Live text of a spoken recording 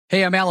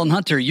Hey, I'm Alan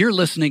Hunter. You're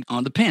listening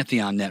on the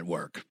Pantheon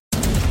Network.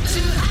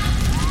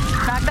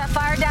 Knock that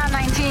fire down,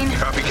 19.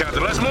 Copy,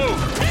 Captain. Let's move.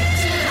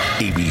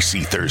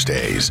 ABC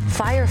Thursdays.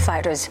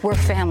 Firefighters, we're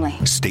family.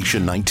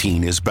 Station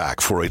 19 is back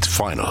for its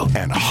final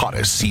and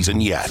hottest season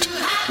yet.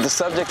 The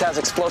subject has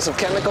explosive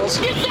chemicals.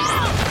 Get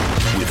down!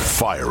 With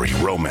fiery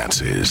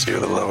romances. You're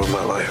the love of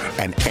my life.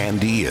 And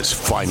Andy is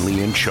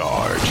finally in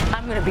charge.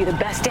 I'm going to be the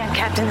best damn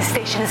captain the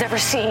station has ever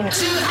seen.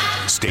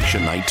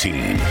 Station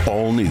 19.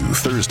 All new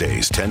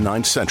Thursdays, 10,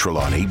 9 Central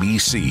on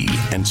ABC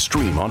and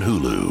stream on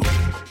Hulu.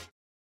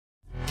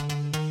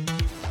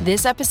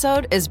 This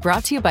episode is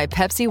brought to you by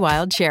Pepsi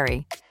Wild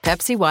Cherry.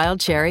 Pepsi Wild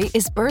Cherry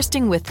is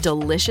bursting with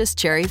delicious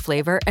cherry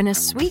flavor and a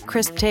sweet,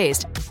 crisp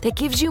taste that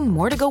gives you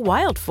more to go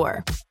wild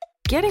for.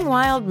 Getting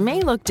wild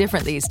may look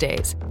different these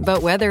days,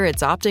 but whether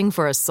it's opting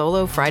for a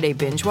solo Friday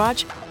binge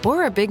watch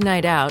or a big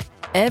night out,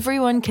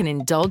 everyone can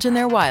indulge in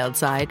their wild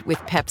side with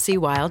Pepsi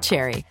Wild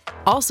Cherry.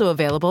 Also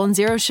available in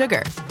Zero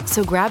Sugar.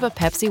 So grab a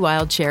Pepsi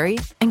Wild Cherry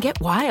and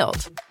get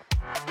wild.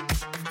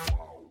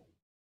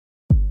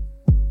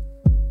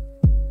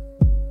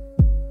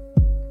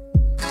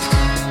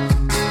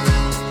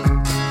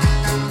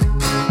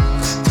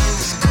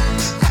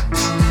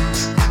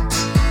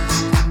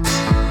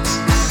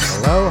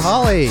 Hello,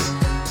 Holly.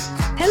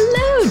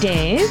 Hello,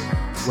 Dave.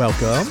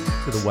 Welcome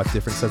to the What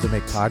Difference Does It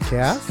Make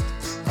podcast.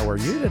 How are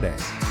you today?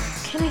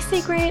 Can I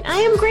say great? I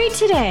am great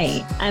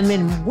today. I've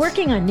been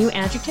working on new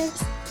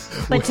adjectives,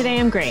 but today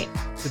I'm great.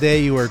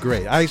 Today you are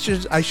great. I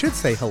should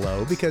say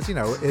hello because, you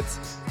know,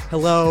 it's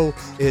Hello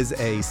is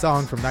a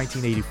song from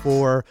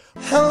 1984.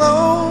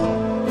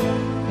 Hello,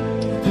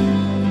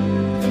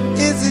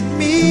 is it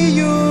me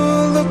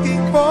you're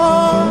looking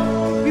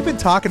for? We've been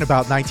talking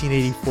about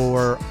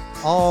 1984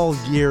 all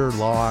year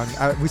long.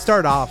 We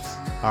start off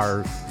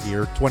our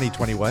year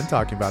 2021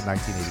 talking about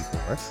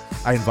 1984.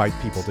 I invite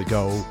people to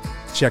go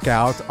check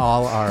out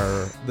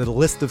the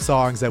list of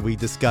songs that we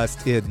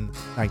discussed in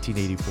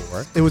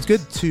 1984. It was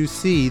good to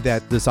see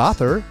that this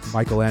author,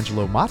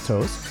 Michelangelo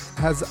Matos,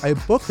 has a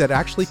book that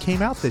actually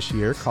came out this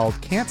year called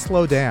Can't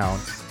Slow Down.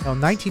 Now,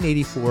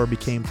 1984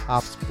 became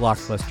pop's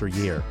blockbuster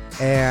year,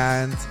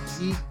 and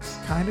he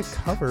kind of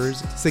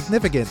covers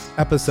significant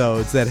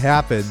episodes that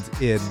happened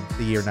in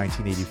the year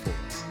 1984.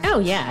 Oh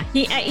yeah,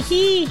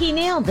 he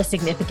nailed the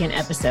significant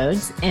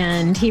episodes,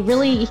 and he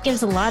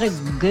gives a lot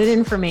of good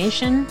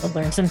information. I'll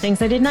learn some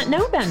things I did not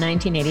know about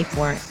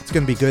 1984. It's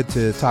going to be good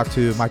to talk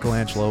to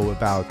Michelangelo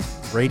about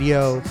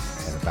radio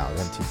and about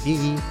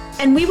MTV.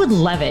 And we would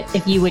love it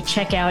if you would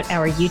check out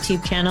our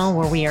YouTube channel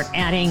where we are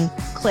adding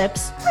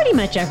clips pretty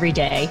much every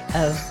day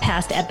of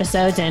past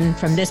episodes. And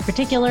from this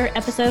particular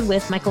episode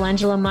with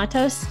Michelangelo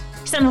Matos,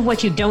 some of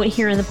what you don't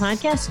hear in the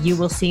podcast, you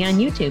will see on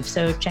YouTube.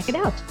 So check it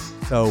out.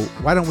 So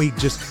why don't we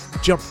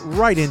just jump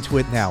right into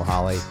it now,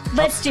 Holly?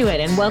 Let's do it,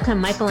 and welcome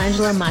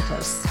Michelangelo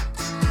Matos.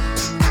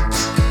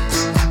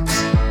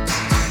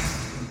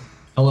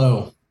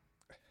 Hello.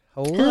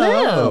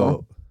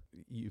 Hello.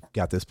 You've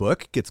got this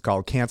book. It's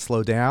called Can't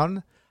Slow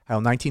Down, How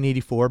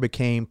 1984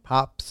 Became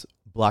Pop's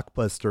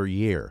Blockbuster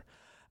Year.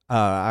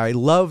 I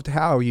loved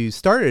how you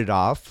started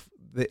off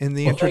in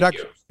the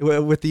introduction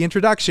with the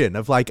introduction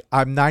of like,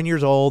 I'm 9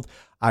 years old.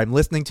 I'm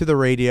listening to the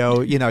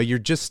radio. You know, you're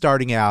just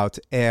starting out.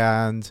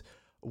 And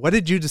what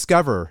did you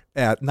discover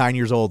at 9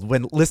 years old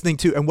when listening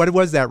to, and what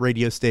was that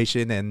radio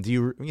station? And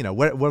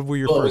what were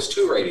your first? It was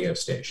two radio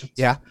stations.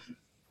 Yeah.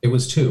 It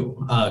was two,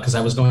 because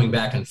I was going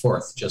back and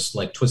forth, just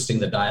like twisting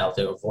the dial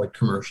to avoid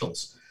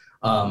commercials.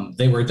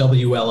 They were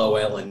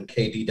WLOL and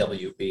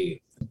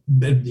KDWB.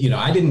 You know,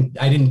 I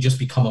didn't just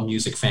become a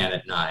music fan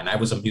at 9. I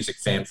was a music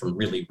fan from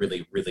really,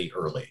 really, really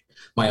early.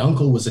 My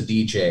uncle was a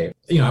DJ.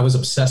 You know, I was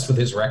obsessed with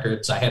his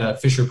records. I had a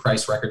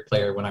Fisher-Price record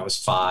player when I was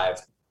 5.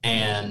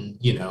 And,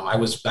 you know, I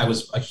was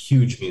a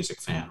huge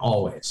music fan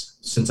always,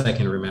 since I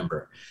can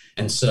remember.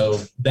 And so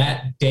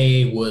that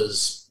day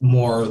was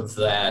more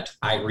that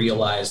I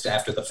realized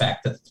after the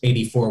fact that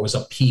 84 was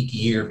a peak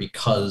year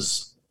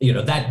because, you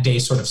know, that day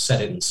sort of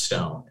set it in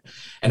stone.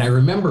 And I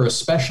remember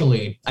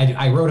especially,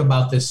 I wrote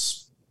about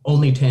this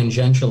only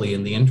tangentially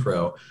in the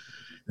intro,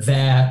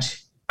 that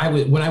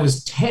when I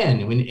was 10,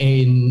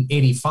 in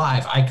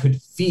 85, I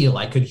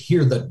could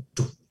hear the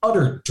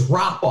utter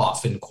drop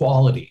off in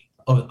quality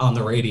on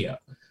the radio.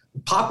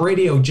 Pop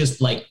radio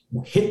just like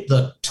hit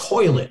the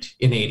toilet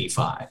in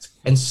 85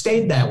 and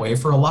stayed that way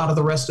for a lot of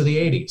the rest of the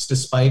 80s,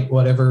 despite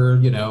whatever,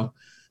 you know,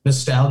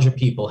 nostalgia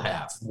people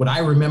have. What I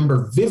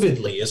remember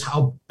vividly is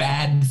how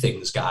bad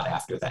things got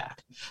after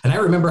that. And I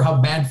remember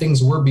how bad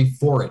things were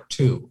before it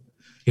too.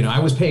 You know, I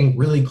was paying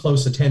really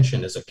close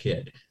attention as a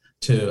kid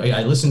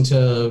I listened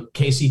to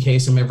Casey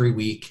Kasem every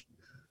week,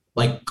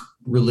 like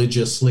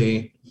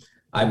religiously.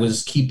 I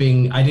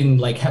didn't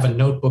like have a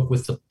notebook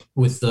with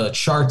the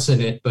charts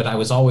in it, but I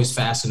was always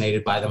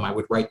fascinated by them. I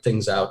would write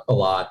things out a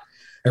lot.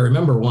 I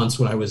remember once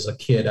when I was a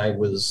kid, I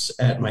was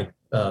at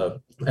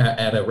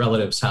at a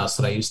relative's house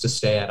that I used to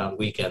stay at on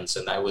weekends,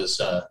 and I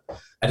decided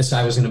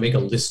I was going to make a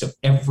list of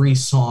every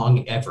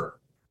song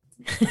ever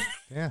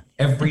Yeah.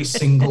 Every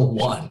single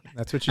one.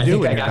 That's what you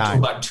do. I got to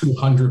about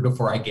 200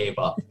 before I gave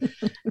up.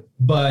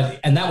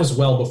 And that was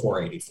well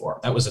before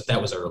 84. That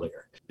was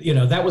earlier.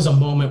 That was a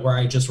moment where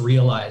I just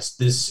realized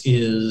this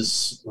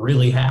is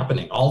really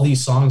happening. All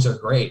these songs are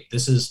great.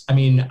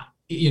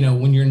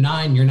 When you're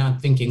 9, you're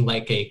not thinking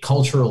like a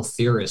cultural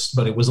theorist,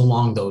 but it was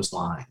along those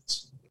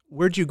lines.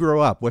 Where'd you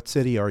grow up? What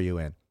city are you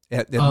in?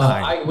 At 9?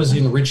 I was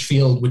in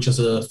Richfield, which is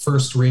a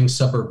first ring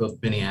suburb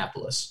of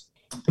Minneapolis.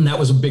 And that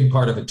was a big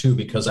part of it too,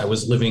 because I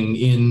was living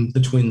in the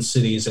Twin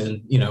Cities,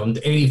 and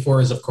 84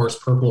 is of course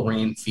Purple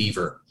Rain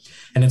fever.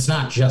 And it's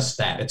not just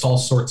that, it's all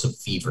sorts of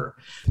fever.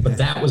 But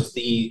that was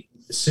the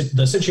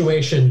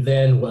situation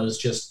then, was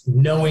just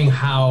knowing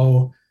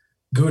how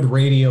good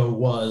radio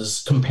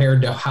was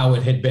compared to how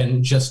it had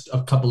been just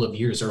a couple of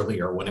years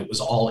earlier when it was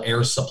all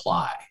Air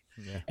Supply.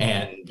 Yeah.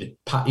 And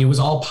it was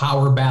all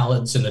power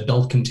ballads and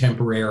adult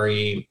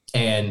contemporary,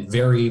 and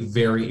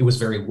it was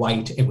very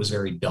white. It was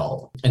very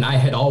dull. And I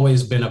had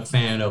always been a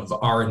fan of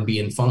R&B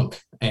and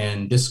funk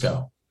and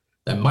disco.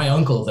 And my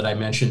uncle that I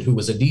mentioned, who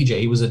was a DJ,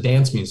 he was a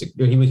dance music,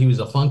 he was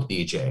a funk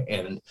DJ.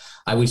 And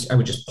I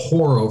would just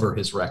pour over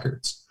his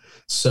records.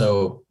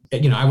 So,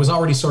 I was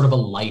already sort of a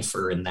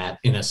lifer in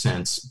a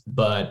sense,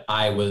 but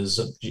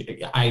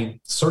I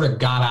sort of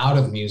got out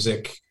of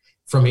music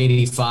from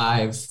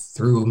 85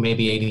 through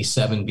maybe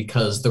 87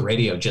 because the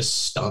radio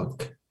just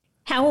stunk.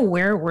 How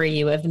aware were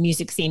you of the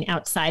music scene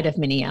outside of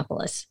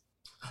Minneapolis?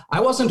 I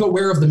wasn't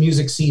aware of the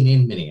music scene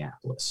in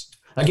Minneapolis.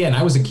 Again,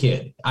 I was a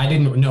kid. I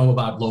didn't know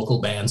about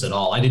local bands at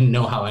all. I didn't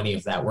know how any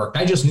of that worked.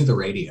 I just knew the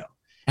radio.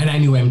 And I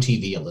knew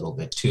MTV a little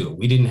bit too.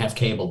 We didn't have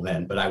cable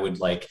then, but I'd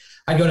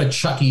go to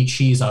Chuck E.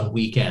 Cheese on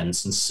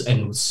weekends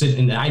and sit,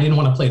 and I didn't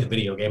want to play the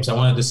video games. I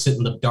wanted to sit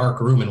in the dark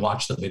room and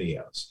watch the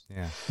videos.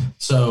 Yeah.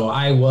 So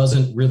I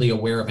wasn't really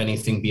aware of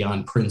anything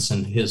beyond Prince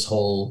and his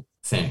whole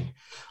thing.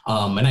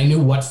 And I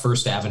knew what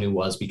First Avenue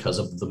was because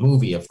of the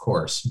movie, of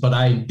course, but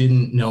I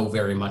didn't know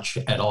very much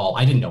at all.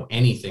 I didn't know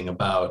anything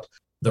about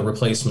the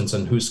Replacements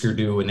and Husker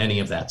Du and any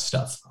of that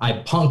stuff.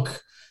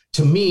 Punk,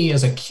 to me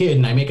as a kid,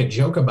 and I make a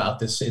joke about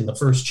this in the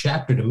first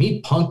chapter, to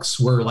me, punks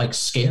were like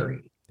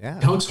scary. Yeah.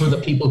 Punks were the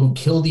people who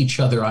killed each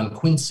other on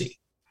Quincy.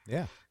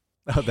 Yeah.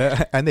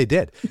 And they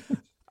did.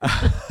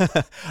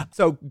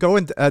 So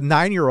going a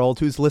 9-year-old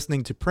who's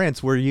listening to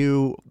Prince,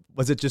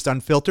 was it just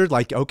unfiltered?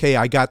 Like, okay,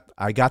 I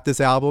got this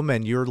album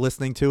and you're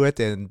listening to it.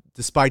 And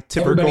despite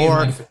Tipper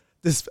Gore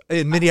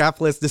in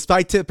Minneapolis,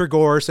 despite Tipper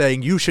Gore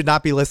saying you should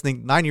not be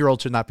listening,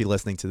 9-year-old should not be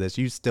listening to this,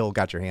 you still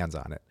got your hands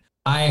on it.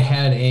 I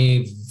had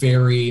a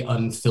very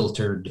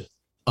unfiltered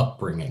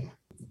upbringing,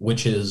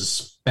 which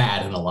is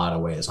bad in a lot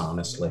of ways,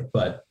 honestly.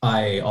 But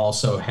I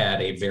also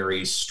had a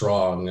very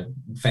strong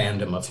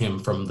fandom of him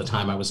from the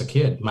time I was a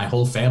kid. My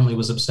whole family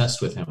was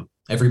obsessed with him.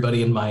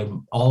 Everybody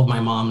all of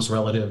my mom's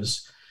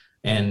relatives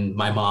and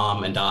my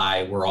mom and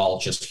I were all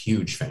just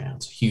huge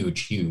fans,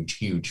 huge, huge,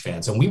 huge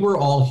fans. And we were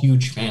all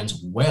huge fans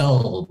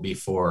well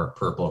before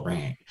Purple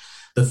Rain.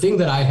 The thing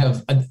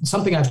that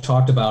something I've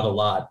talked about a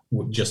lot,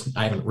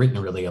 I haven't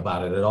written really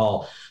about it at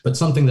all, but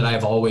something that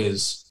I've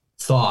always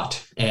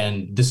thought,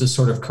 and this is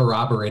sort of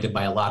corroborated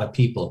by a lot of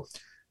people,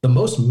 the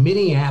most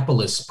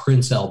Minneapolis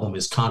Prince album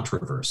is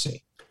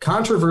Controversy.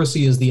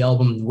 Controversy is the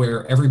album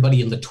where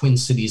everybody in the Twin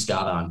Cities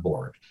got on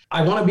board.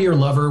 I Want to Be Your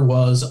Lover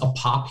was a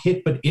pop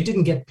hit, but it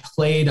didn't get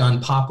played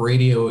on pop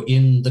radio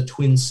in the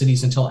Twin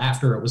Cities until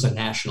after it was a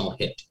national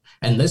hit.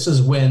 And this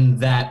is when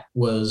that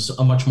was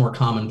a much more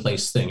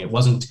commonplace thing. It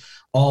wasn't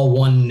all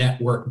one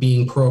network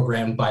being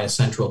programmed by a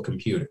central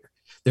computer.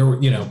 There were,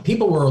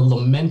 people were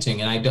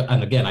lamenting,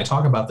 and again, I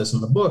talk about this in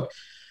the book,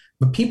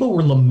 but people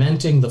were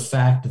lamenting the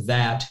fact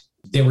that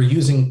they were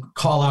using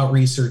call-out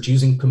research,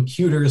 using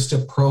computers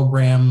to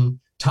program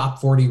top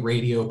 40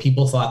 radio.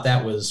 People thought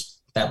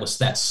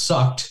that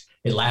sucked.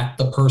 It lacked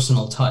the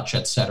personal touch,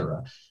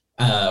 etc.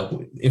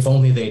 If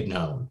only they'd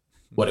known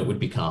what it would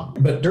become.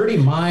 But Dirty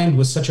Mind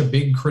was such a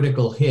big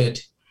critical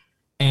hit,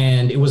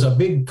 and it was a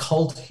big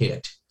cult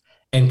hit.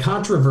 And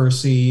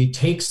Controversy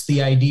takes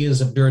the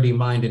ideas of Dirty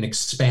Mind and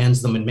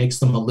expands them and makes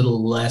them a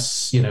little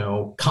less,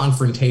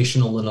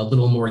 confrontational and a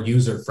little more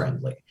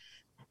user-friendly.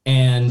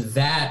 And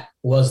that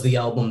was the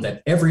album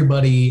that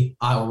everybody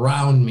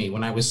around me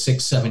when I was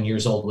 6-7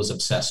 years old was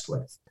obsessed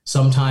with.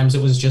 Sometimes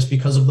it was just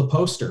because of the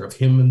poster of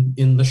him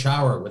in the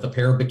shower with a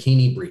pair of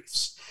bikini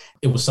briefs.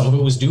 Some of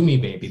it was Do Me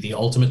Baby, the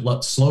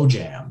ultimate slow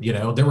jam.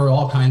 There were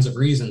all kinds of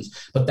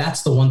reasons, but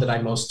that's the one that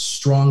I most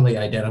strongly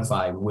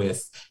identified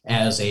with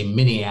as a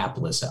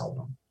Minneapolis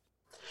album.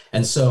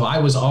 And so I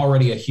was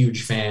already a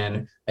huge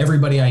fan.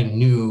 Everybody I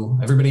knew,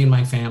 everybody in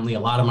my family, a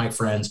lot of my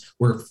friends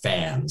were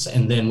fans.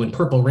 And then when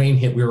Purple Rain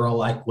hit, we were all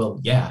like, well,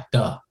 yeah,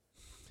 duh.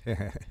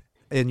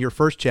 In your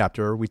first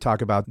chapter, we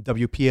talk about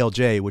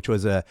WPLJ, which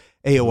was a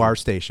AOR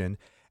station.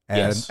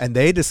 And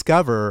they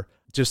discover,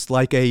 just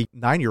like a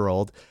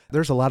 9-year-old,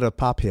 there's a lot of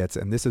pop hits,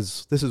 and this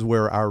is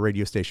where our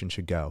radio station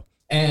should go.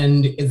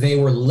 And they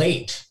were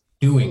late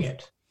doing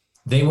it.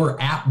 They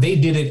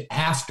did it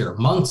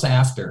months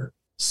after,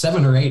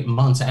 7 or 8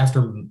 months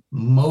after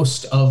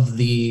most of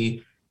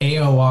the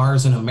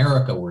AORs in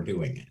America were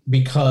doing it,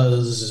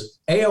 because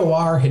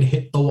AOR had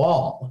hit the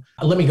wall.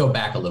 Let me go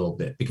back a little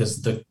bit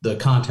because the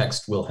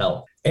context will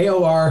help.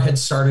 AOR had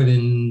started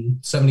in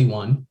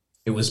 1971.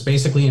 It was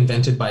basically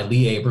invented by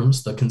Lee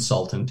Abrams, the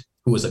consultant,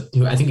 who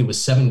I think he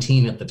was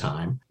 17 at the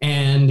time.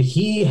 And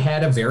he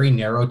had a very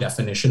narrow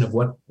definition of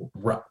what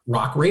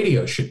rock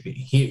radio should be.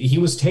 He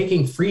was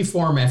taking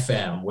freeform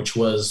FM, which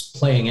was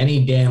playing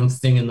any damn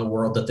thing in the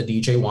world that the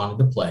DJ wanted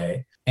to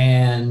play,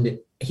 and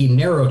he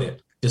narrowed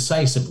it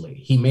decisively.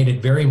 He made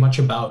it very much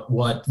about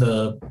what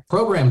the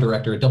program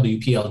director at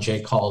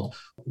WPLJ called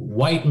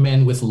white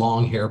men with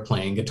long hair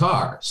playing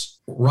guitars.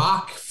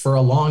 Rock for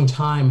a long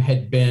time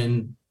had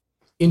been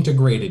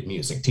integrated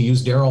music, to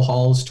use Daryl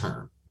Hall's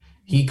term.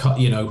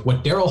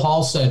 What Daryl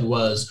Hall said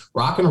was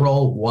rock and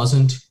roll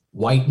wasn't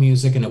white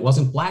music and it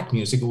wasn't black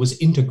music, it was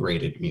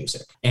integrated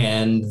music.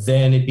 And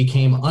then it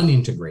became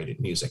unintegrated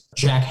music.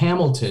 Jack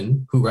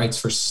Hamilton, who writes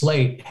for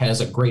Slate,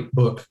 has a great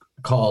book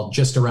called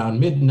Just Around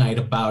Midnight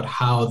about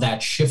how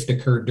that shift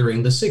occurred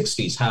during the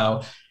 60s,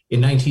 how in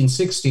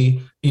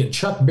 1960,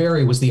 Chuck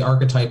Berry was the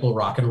archetypal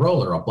rock and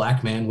roller, a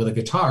black man with a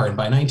guitar. And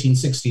by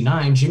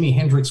 1969, Jimi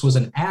Hendrix was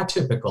an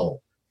atypical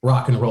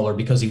rock and roller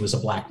because he was a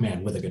black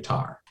man with a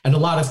guitar. And a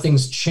lot of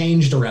things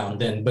changed around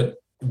then, but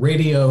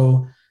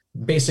radio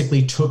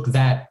basically took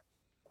that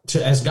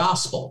as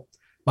gospel.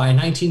 By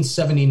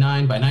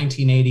 1979, by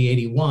 1980,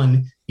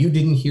 81, you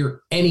didn't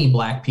hear any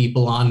black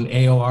people on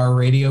AOR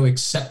radio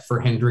except for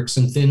Hendrix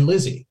and Thin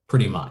Lizzy,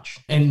 pretty much.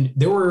 And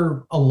there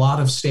were a lot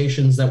of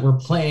stations that were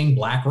playing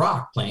black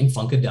rock, playing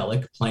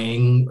Funkadelic,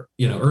 playing,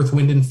 Earth,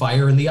 Wind and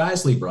Fire and the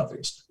Isley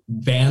Brothers,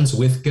 bands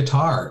with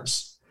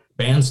guitars,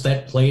 bands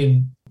that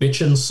played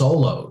bitchin'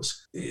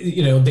 solos.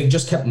 They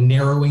just kept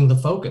narrowing the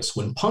focus.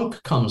 When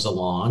punk comes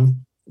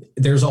along,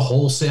 there's a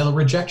wholesale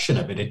rejection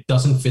of it. It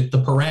doesn't fit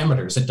the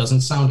parameters. It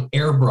doesn't sound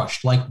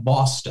airbrushed like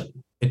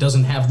Boston. It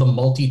doesn't have the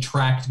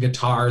multi-tracked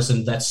guitars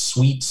and that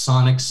sweet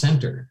sonic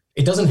center.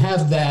 It doesn't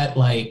have that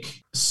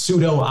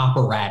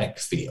pseudo-operatic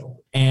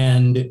feel.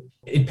 And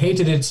it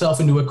painted itself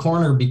into a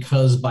corner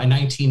because by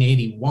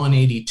 1981,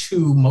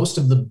 82, most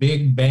of the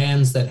big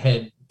bands that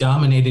had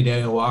dominated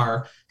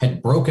AOR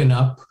had broken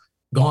up,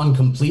 gone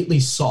completely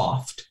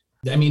soft.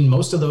 I mean,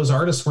 most of those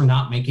artists were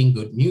not making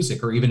good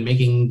music or even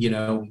making,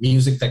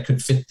 music that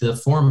could fit the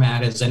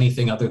format as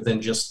anything other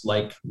than just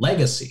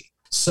legacy.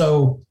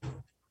 So,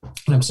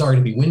 and I'm sorry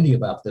to be windy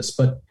about this,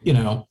 but,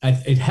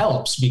 it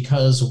helps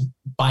because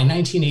by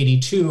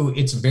 1982,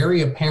 it's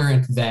very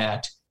apparent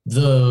that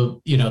the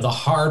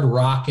hard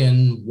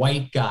rockin'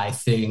 white guy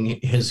thing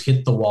has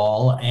hit the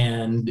wall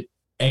and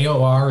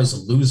AOR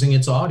is losing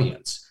its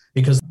audience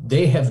because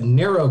they have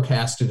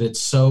narrowcasted it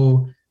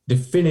so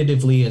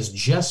definitively as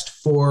just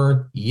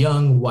for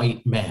young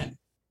white men,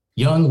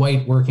 young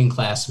white working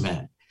class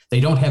men. They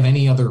don't have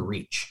any other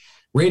reach.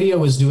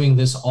 Radio is doing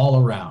this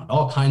all around.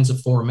 All kinds of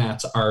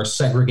formats are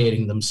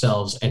segregating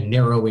themselves and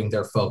narrowing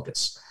their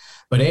focus.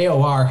 But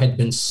AOR had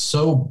been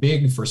so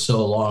big for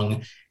so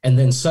long, and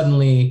then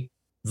suddenly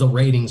the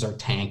ratings are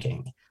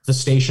tanking. The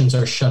stations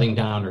are shutting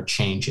down or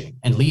changing.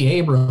 And Lee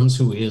Abrams,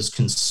 who is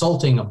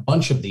consulting a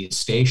bunch of these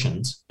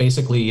stations,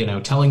 basically,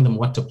 telling them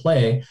what to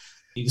play,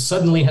 he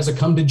suddenly has a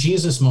come to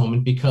Jesus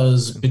moment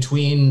because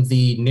between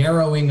the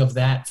narrowing of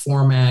that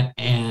format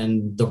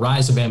and the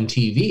rise of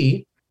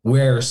MTV,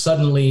 where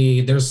suddenly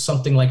there's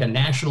something like a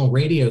national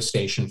radio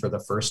station for the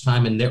first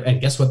time, and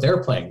guess what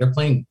they're playing? They're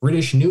playing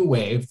British New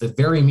Wave, the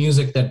very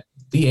music that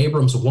Lee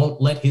Abrams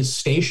won't let his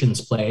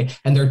stations play,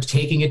 and they're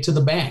taking it to the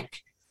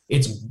bank.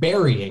 It's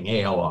burying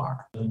AOR.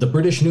 The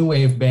British New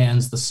Wave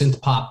bands, the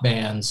synth pop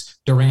bands,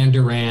 Duran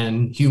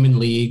Duran, Human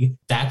League,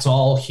 that's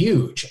all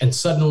huge. And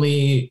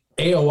suddenly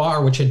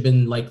AOR, which had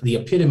been the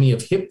epitome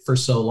of hip for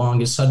so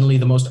long, is suddenly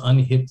the most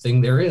unhip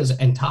thing there is.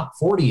 And Top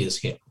 40 is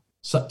hip.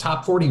 So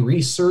Top 40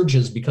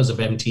 resurges because of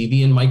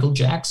MTV and Michael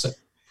Jackson.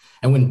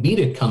 And when Beat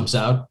It comes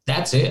out,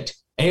 that's it.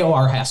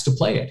 AOR has to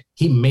play it.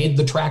 He made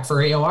the track for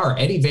AOR.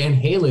 Eddie Van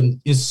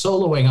Halen is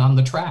soloing on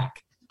the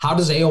track. How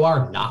does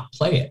AOR not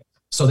play it?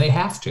 So they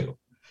have to.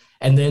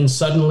 And then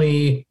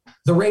suddenly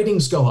the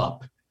ratings go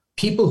up.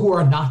 People who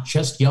are not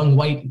just young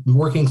white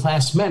working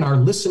class men are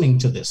listening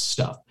to this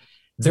stuff.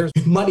 There's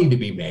money to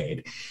be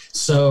made.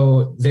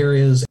 So there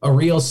is a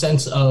real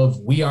sense of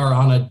we are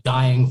on a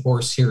dying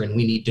horse here and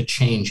we need to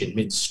change in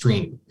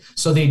midstream.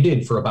 So they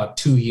did for about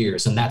 2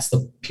 years. And that's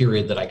the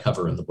period that I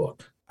cover in the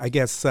book. I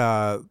guess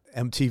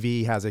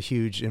MTV has a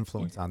huge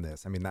influence on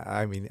this. I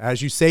mean,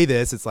 as you say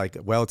this, it's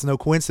it's no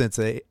coincidence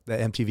that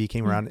MTV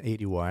came around in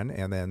 81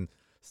 and then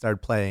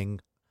started playing,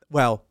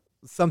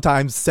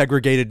 sometimes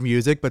segregated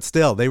music, but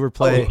still they were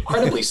playing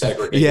incredibly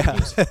segregated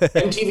music.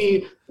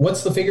 MTV,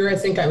 what's the figure? I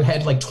think I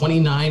had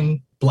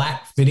 29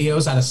 black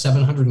videos out of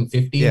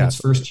 750 in its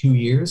first 2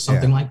 years,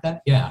 something like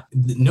that. Yeah.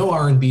 No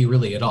R&B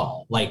really at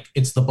all.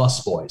 It's the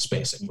busboys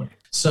basically.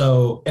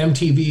 So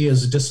MTV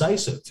is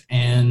decisive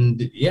and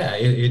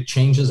it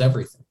changes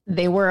everything.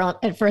 They were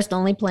at first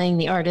only playing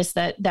the artists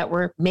that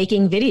were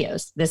making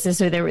videos. This is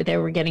who they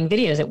were getting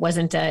videos. It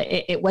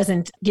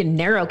wasn't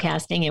narrow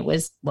casting. It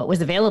was what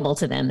was available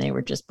to them. They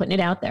were just putting it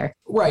out there.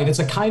 Right. It's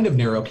a kind of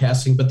narrow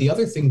casting. But the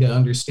other thing to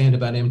understand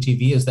about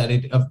MTV is that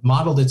it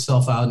modeled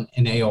itself on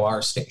an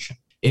AOR station.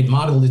 It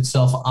modeled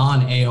itself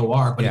on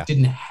AOR, but it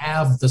didn't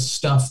have the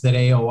stuff that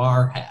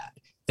AOR had.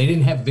 They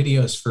didn't have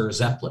videos for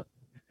Zeppelin.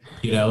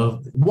 You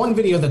know, one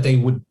video that they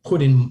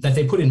put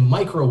in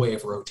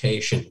microwave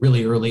rotation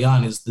really early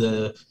on is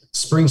the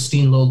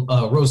Springsteen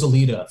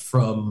Rosalita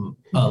from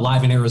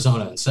Live in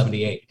Arizona in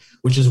 '78,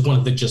 which is one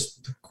of the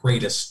just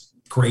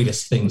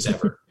greatest things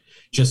ever.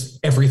 Just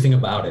everything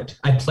about it.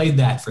 I played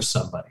that for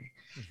somebody,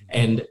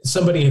 and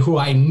somebody who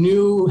I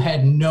knew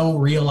had no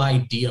real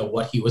idea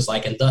what he was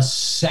like. And the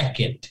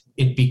second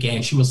it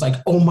began, she was like,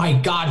 "Oh my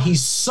God,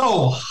 he's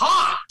so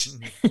hot."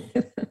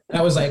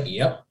 I was like,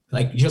 "Yep."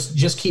 Like,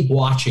 just keep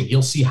watching.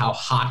 You'll see how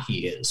hot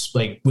he is.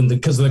 Like,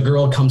 because the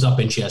girl comes up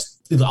and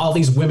just, all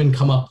these women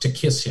come up to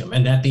kiss him.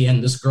 And at the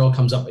end, this girl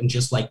comes up and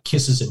just like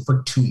kisses him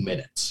for 2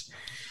 minutes.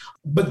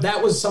 But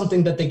that was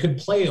something that they could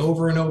play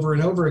over and over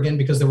and over again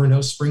because there were no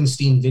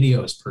Springsteen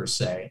videos per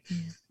se.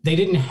 They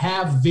didn't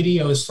have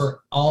videos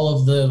for all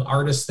of the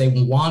artists they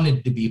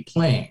wanted to be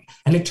playing.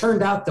 And it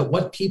turned out that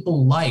what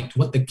people liked,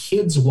 what the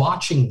kids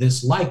watching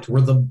this liked,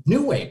 were the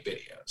new wave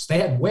videos. They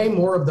had way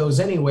more of those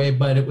anyway,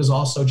 but it was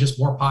also just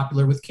more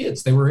popular with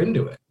kids. They were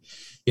into it.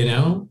 You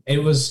know,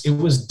 it was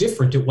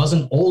different. It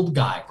wasn't old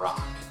guy rock.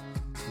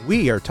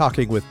 We are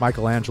talking with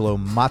Michelangelo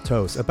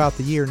Matos about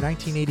the year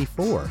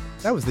 1984.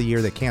 That was the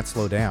year that can't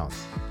slow down,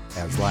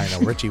 as Lionel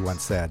Richie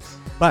once said.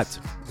 But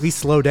we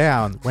slow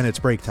down when it's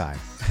break time,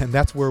 and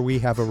that's where we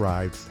have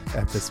arrived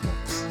at this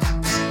moment.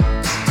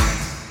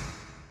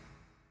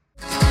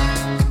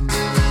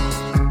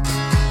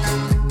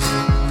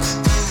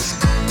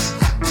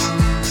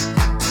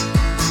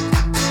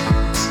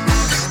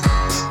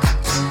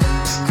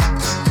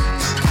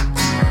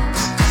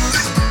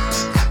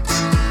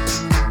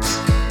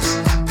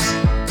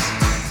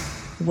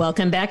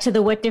 Welcome back to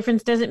the What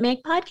Difference Does It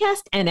Make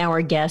podcast and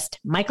our guest,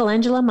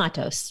 Michelangelo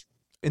Matos.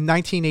 In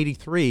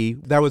 1983,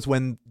 that was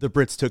when the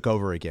Brits took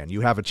over again.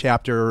 You have a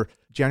chapter,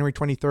 January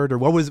 23rd, or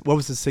what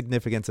was the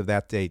significance of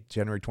that date,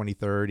 January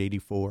 23rd,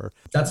 84?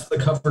 That's the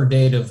cover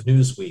date of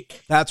Newsweek.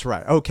 That's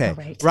right.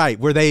 Okay. Right.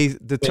 Where they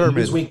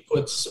determined. Newsweek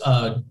puts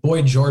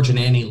Boy George and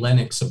Annie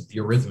Lennox of the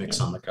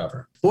Eurythmics on the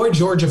cover. Boy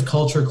George of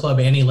Culture Club,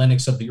 Annie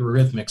Lennox of the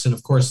Eurythmics. And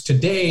of course,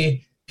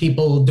 today,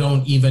 people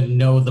don't even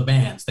know the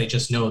bands. They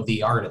just know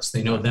the artists.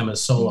 They know them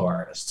as solo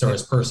artists or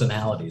as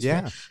personalities.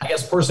 Yeah. I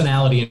guess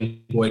personality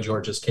in Boy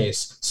George's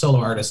case, solo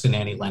artist in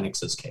Annie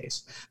Lennox's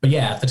case. But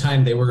yeah, at the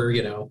time they were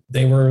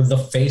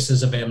the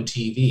faces of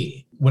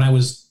MTV. When I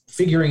was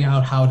figuring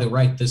out how to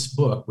write this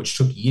book, which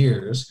took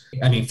years,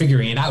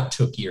 figuring it out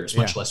took years,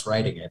 much less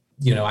writing it.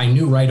 You know, I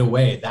knew right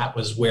away that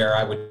was where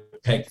I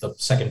would peg the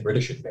second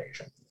British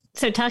invasion.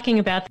 So talking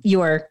about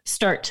your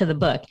start to the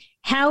book,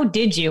 how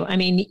did you,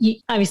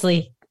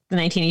 obviously,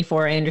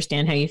 1984, I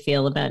understand how you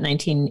feel about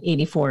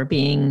 1984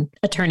 being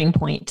a turning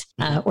point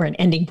or an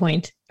ending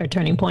point or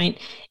turning point.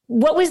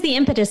 What was the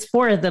impetus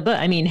for the book?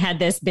 Had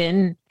this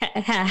been,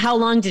 how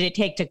long did it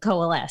take to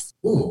coalesce?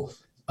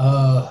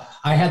 I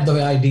had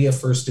the idea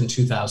first in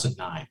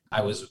 2009.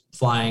 I was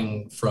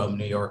flying from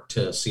New York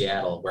to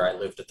Seattle, where I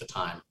lived at the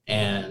time,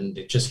 and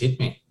it just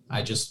hit me.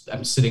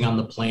 I'm sitting on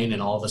the plane,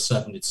 and all of a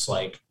sudden it's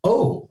like,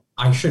 oh,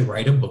 I should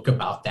write a book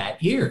about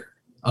that year.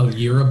 A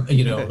year of,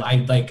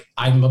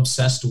 I'm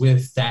obsessed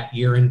with that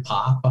year in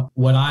pop.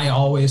 What I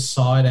always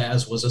saw it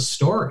as was a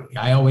story.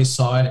 I always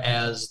saw it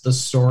as the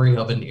story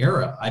of an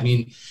era.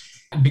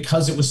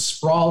 Because it was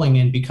sprawling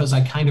and because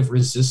I kind of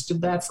resisted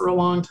that for a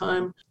long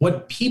time.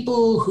 What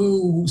people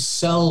who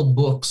sell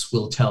books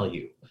will tell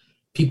you,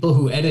 people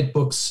who edit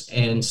books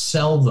and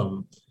sell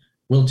them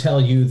will tell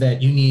you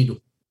that you need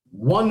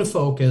one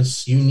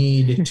focus, you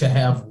need to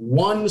have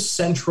one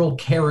central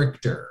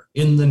character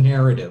in the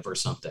narrative or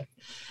something.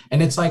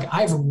 And it's like,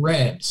 I've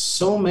read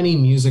so many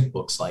music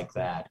books like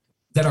that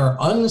are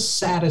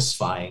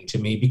unsatisfying to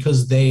me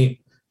because they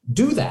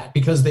do that,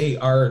 because they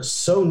are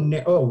so,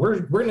 we're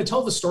going to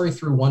tell the story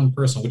through one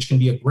person, which can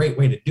be a great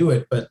way to do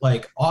it. But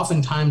like,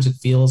 oftentimes it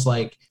feels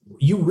like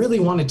you really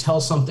want to tell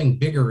something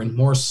bigger and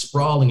more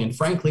sprawling and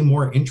frankly,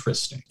 more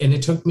interesting. And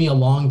it took me a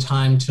long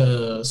time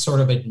to sort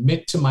of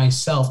admit to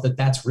myself that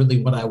that's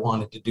really what I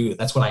wanted to do.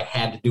 That's what I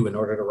had to do in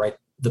order to write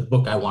the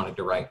book I wanted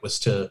to write, was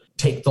to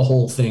take the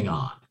whole thing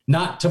on.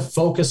 Not to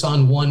focus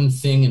on one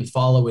thing and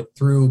follow it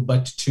through,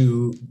 but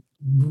to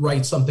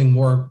write something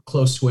more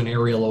close to an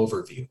aerial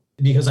overview.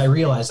 Because I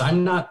realized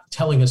I'm not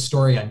telling a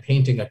story, I'm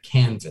painting a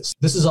canvas.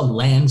 This is a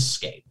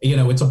landscape.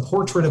 It's a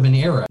portrait of an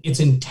era. It's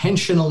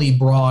intentionally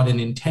broad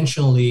and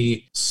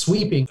intentionally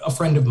sweeping. A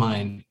friend of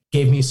mine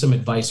gave me some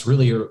advice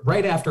really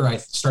right after I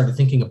started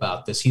thinking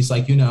about this. He's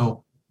like,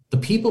 the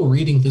people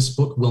reading this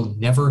book will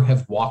never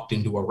have walked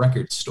into a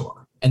record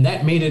store. And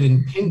that made it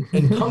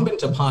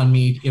incumbent upon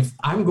me, if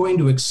I'm going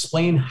to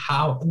explain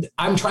how,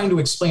 I'm trying to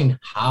explain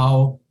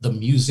how the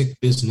music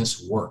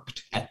business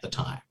worked at the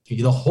time.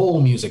 the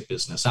whole music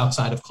business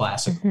outside of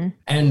classical.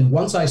 And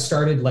once I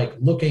started like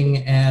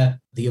looking at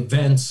the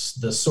events,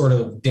 the sort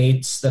of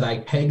dates that I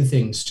peg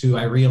things to,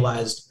 I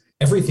realized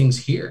everything's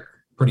here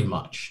pretty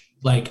much.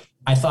 Like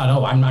I thought,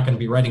 oh, I'm not going to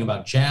be writing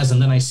about jazz.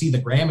 And then I see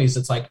the Grammys.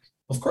 It's like,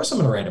 of course I'm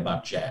going to write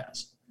about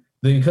jazz.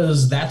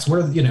 Because that's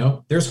where, you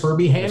know, there's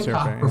Herbie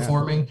Hancock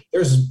performing.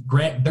 There's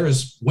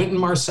Wynton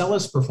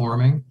Marsalis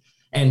performing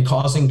and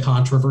causing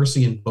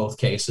controversy in both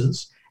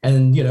cases.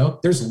 And, you know,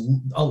 there's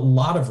a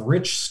lot of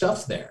rich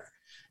stuff there.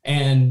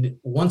 And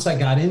once I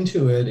got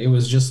into it, it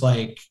was just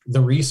like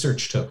the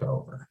research took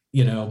over.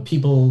 You know,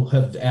 people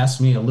have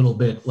asked me a little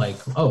bit like,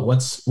 oh,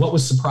 what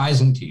was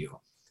surprising to you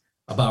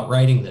about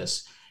writing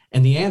this?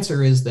 And the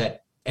answer is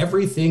that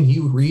everything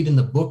you read in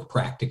the book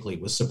practically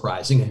was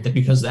surprising, and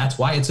because that's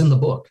why it's in the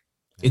book.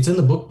 It's in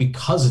the book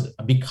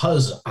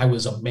because I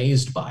was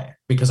amazed by it,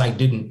 because I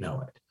didn't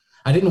know it.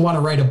 I didn't want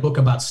to write a book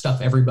about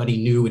stuff everybody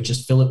knew and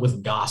just fill it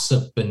with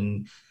gossip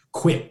and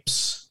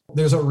quips.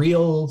 There's a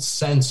real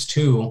sense,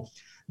 too,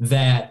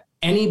 that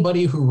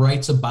anybody who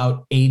writes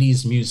about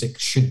 80s music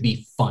should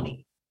be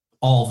funny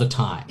all the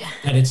time.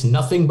 That it's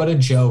nothing but a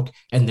joke,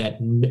 and that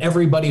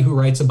everybody who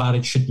writes about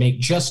it should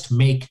just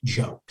make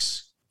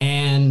jokes.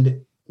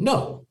 And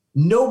no,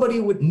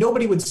 nobody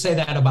would say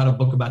that about a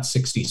book about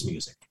 60s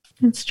music.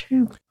 That's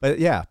true. But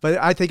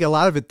I think a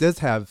lot of it does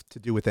have to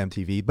do with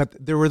MTV. But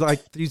there were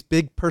like these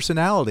big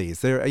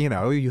personalities. There, you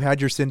know, you had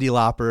your Cyndi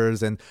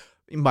Laupers and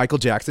Michael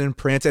Jackson and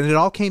Prince, and it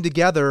all came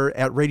together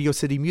at Radio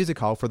City Music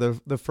Hall for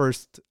the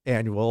first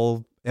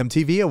annual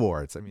MTV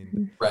Awards. I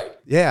mean, right.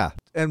 Yeah.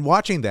 And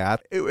watching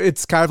that,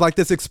 it's kind of like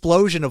this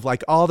explosion of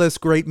like all this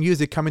great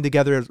music coming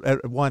together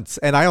at once.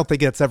 And I don't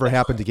think it's ever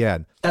happened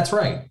again. That's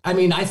right. I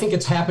mean, I think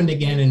it's happened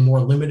again in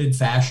more limited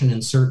fashion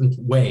in certain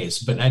ways,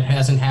 but it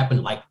hasn't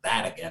happened like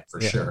that again for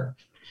sure.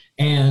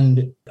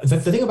 And the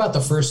thing about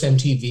the first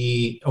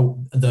MTV,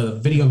 the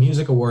Video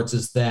Music Awards,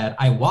 is that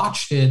I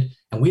watched it,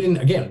 and we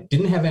didn't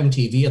have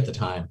MTV at the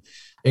time.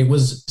 It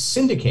was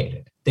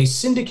syndicated. They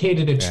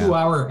syndicated a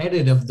 2-hour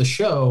edit of the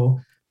show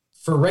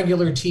for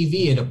regular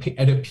TV.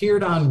 It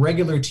appeared on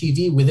regular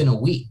TV within a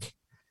week.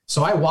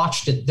 So I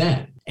watched it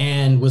then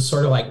and was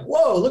sort of like,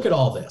 whoa, look at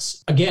all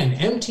this. Again,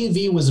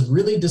 MTV was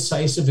really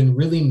decisive and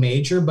really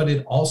major, but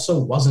it also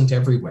wasn't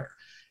everywhere.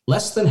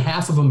 Less than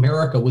half of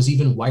America was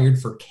even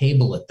wired for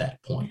cable at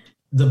that point.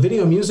 The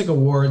Video Music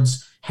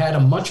Awards had a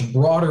much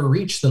broader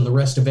reach than the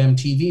rest of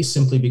MTV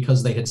simply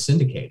because they had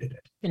syndicated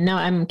it. And now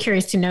I'm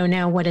curious to know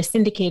now what a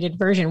syndicated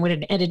version, what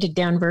an edited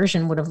down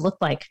version would have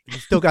looked like. You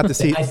still got to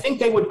see. I think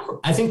they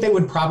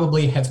would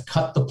probably have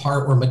cut the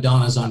part where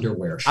Madonna's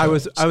underwear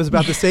shows. I was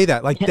about to say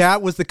that. Like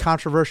that was the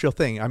controversial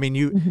thing. I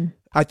mean,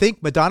 I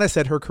think Madonna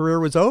said her career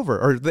was over,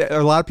 or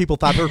a lot of people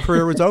thought her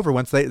career was over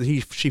once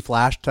she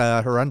flashed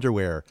her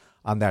underwear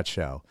on that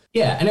show.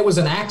 Yeah, and it was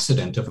an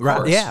accident, of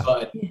course. Yeah.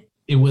 But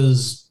it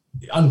was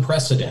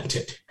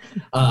unprecedented.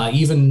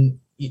 Even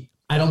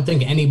I don't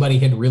think anybody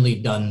had really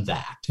done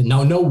that.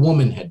 No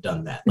woman had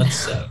done that, let's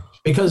say.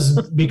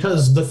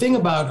 Because the thing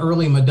about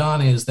early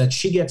Madonna is that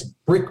she gets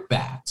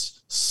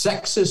brickbats,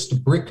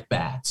 sexist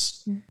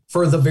brickbats,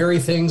 for the very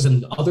things,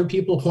 and other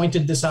people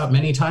pointed this out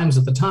many times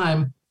at the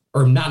time,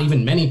 or not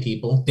even many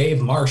people.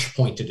 Dave Marsh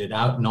pointed it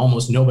out, and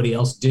almost nobody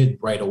else did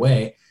right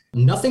away.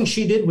 Nothing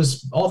she did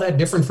was all that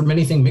different from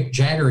anything Mick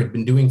Jagger had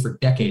been doing for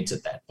decades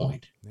at that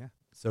point. Yeah.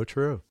 So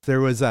true. There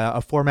was a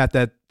format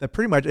that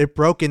pretty much it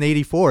broke in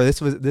 '84.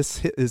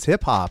 This is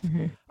hip hop.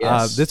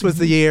 Yes. This was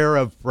the year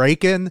of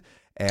breaking,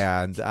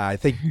 and I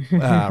think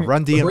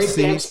Run DMC break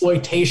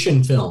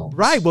exploitation films.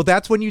 Right. Well,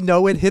 that's when you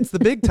know it hits the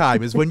big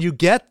time. Is when you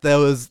get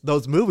those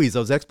movies,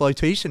 those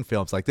exploitation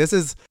films. Like this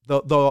is the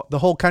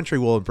whole country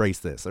will embrace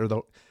this.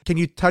 Can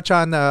you touch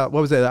on what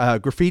was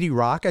it? Graffiti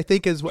Rock, I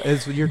think is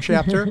your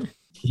chapter.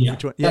 Yeah,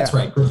 that's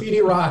right.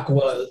 Graffiti Rock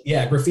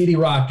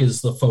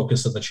is the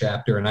focus of the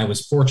chapter. And I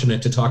was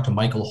fortunate to talk to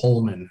Michael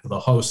Holman, the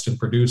host and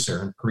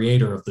producer and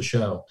creator of the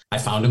show. I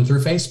found him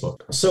through Facebook.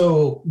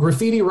 So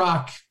Graffiti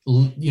Rock,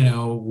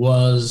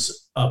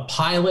 was a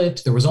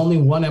pilot. There was only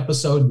one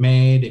episode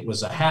made. It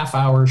was a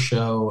half-hour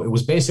show. It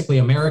was basically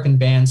American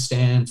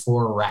Bandstand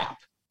for rap.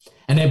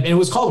 And it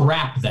was called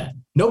rap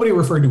then. Nobody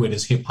referred to it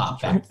as hip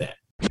hop back then.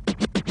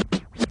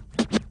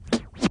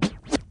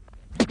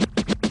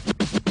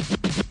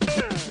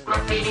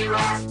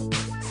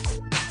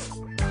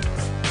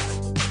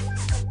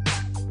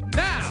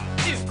 Now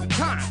is the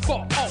time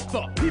for all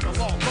the people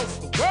all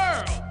over the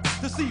world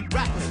to see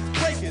rapping,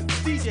 breaking,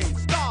 DJ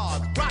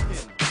stars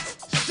rocking,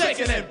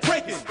 shaking and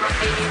breaking.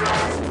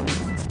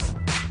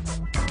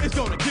 It's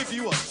gonna give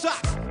you a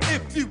shock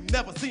if you've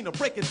never seen a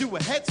breaker do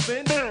a head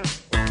spin.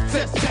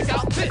 Just check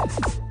out this.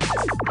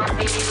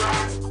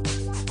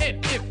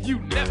 And if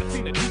you've never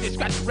seen a DJ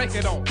scratch a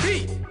record on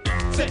beat,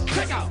 just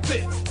check out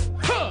this.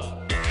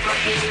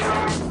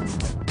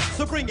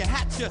 So bring your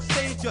hat, your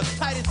stage, your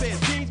tightest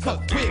band jeans, cause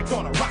we're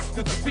gonna rock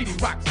the Graffiti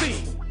Rock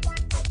scene.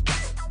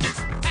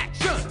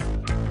 Action!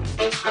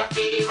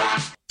 Graffiti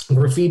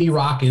graffiti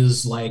rock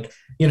is like,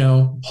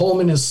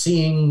 Holman is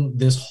seeing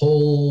this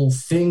whole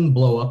thing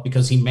blow up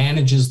because he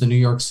manages the New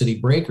York City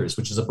Breakers,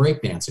 which is a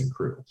breakdancing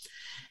crew.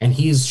 And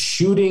he's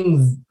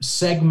shooting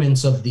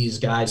segments of these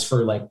guys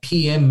for like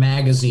PM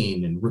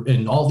Magazine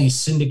and all these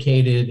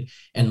syndicated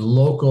and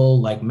local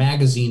like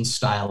magazine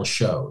style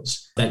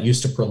shows that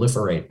used to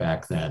proliferate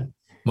back then,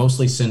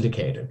 mostly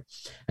syndicated.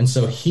 And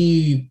so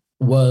he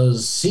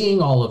was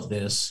seeing all of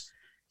this.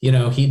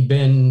 He'd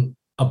been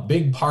a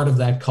big part of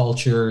that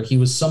culture. He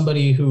was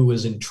somebody who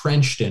was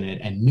entrenched in it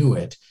and knew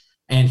it.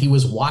 And he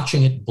was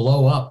watching it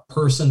blow up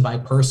person by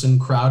person,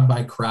 crowd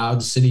by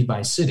crowd, city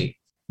by city.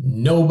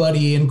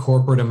 Nobody in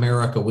corporate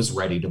America was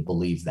ready to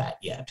believe that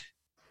yet,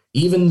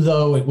 even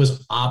though it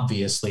was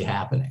obviously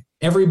happening.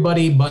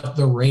 Everybody but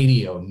the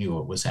radio knew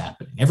it was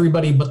happening.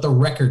 Everybody but the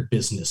record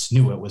business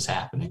knew it was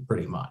happening,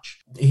 pretty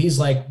much. He's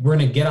like, we're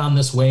going to get on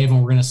this wave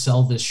and we're going to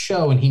sell this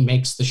show. And he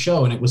makes the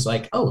show. And it was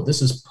like, oh,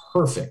 this is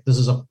perfect. This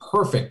is a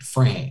perfect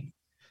frame,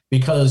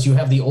 because you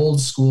have the old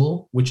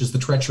school, which is the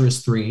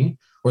Treacherous 3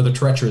 or the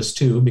Treacherous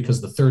 2,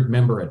 because the third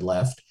member had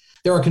left.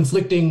 There are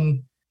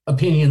conflicting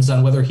opinions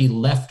on whether he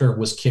left or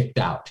was kicked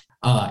out.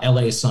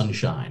 LA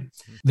Sunshine.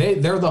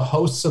 They're the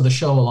hosts of the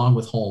show along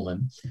with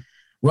Holman.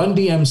 Run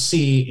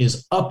DMC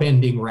is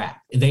upending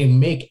rap.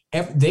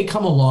 They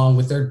come along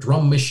with their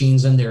drum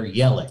machines and they're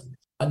yelling.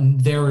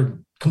 They're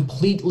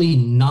completely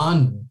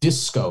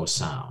non-disco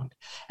sound.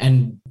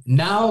 And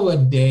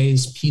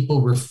nowadays,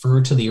 people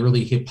refer to the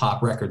early hip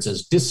hop records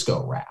as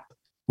disco rap,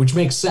 which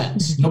makes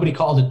sense. Nobody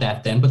called it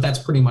that then, but that's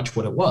pretty much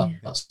what it was.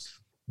 Yeah.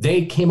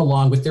 They came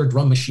along with their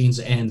drum machines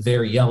and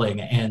they're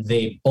yelling, and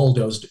they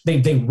bulldozed.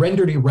 They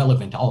rendered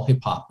irrelevant all hip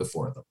hop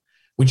before them,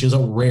 which is a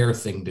rare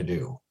thing to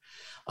do.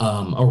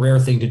 A rare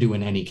thing to do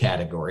in any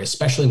category,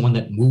 especially one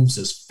that moves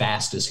as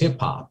fast as hip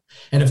hop.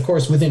 And of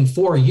course, within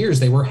 4 years,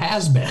 they were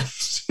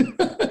has-beens,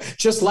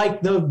 just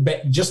like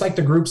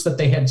the groups that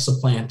they had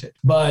supplanted.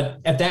 But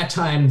at that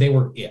time, they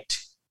were it.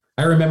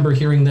 I remember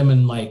hearing them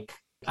in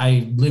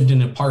I lived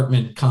in an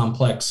apartment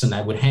complex, and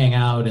I would hang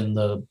out in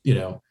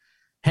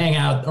hang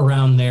out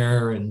around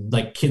there, and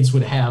like kids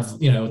would have,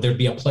 there'd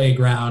be a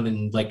playground,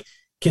 and like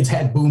kids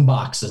had boom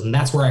boxes, and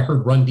that's where I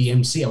heard Run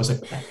DMC. I was like,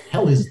 what the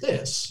hell is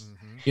this?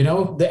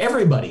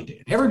 Everybody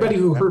did. Everybody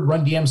who heard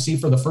Run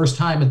DMC for the first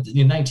time in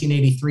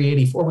 1983,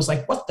 84 was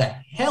like, what the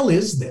hell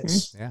is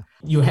this? Yeah.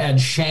 You had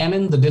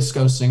Shannon, the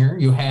disco singer.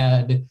 You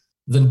had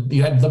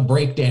the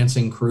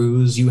breakdancing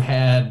crews. You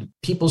had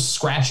people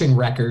scratching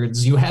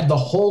records. You had the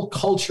whole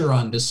culture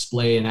on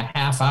display in a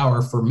half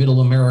hour for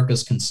middle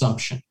America's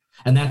consumption.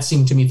 And that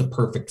seemed to me the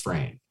perfect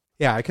frame.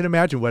 Yeah, I can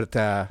imagine what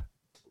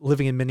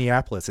living in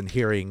Minneapolis and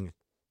hearing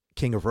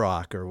King of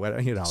Rock or what,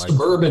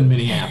 suburban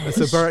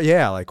Minneapolis.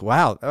 Like,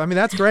 wow. I mean,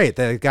 that's great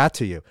that it got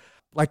to you.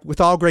 Like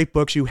with all great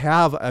books, you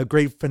have a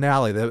great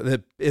finale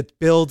that it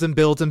builds and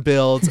builds and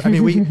builds. I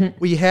mean,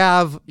 we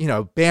have,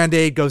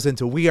 Band-Aid goes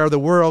into We Are the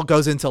World,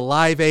 goes into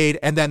Live Aid,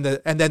 and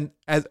then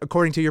as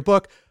according to your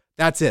book,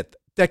 that's it.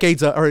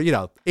 Decades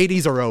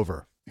 80s are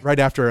over right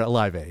after a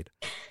Live Aid.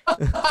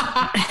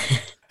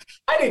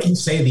 I didn't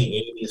say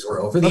the 80s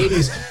were over. The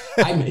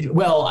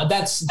 80s,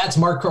 that's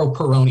Marco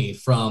Perroni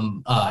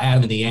from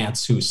Adam and the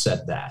Ants who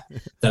said that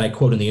I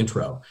quote in the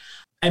intro.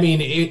 I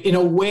mean, in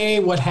a way,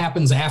 what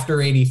happens after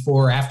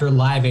 84, after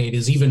Live Aid,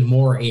 is even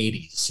more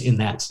 80s in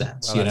that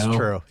sense. That's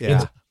true.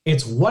 Yeah.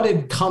 It's what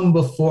had come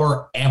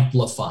before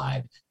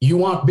amplified. You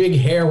want big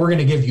hair, we're going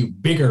to give you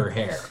bigger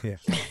hair. Yeah.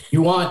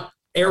 You want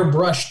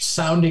airbrushed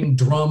sounding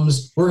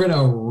drums, we're going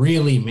to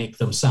really make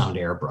them sound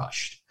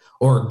airbrushed.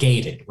 Or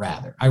gated,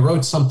 rather. I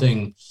wrote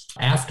something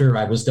after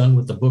I was done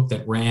with the book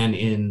that ran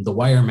in the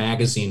Wire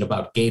magazine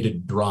about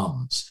gated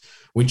drums,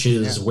 which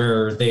is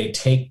where they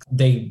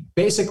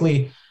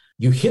basically,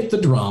 you hit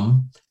the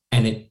drum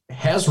and it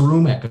has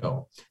room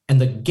echo, and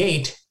the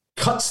gate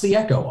cuts the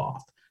echo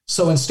off.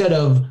 So instead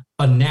of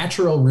a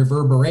natural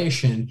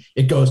reverberation,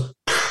 it goes,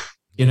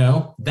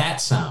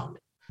 that sound.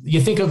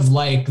 You think of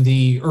like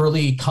the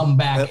early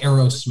comeback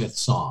Aerosmith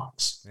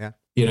songs,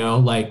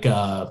 like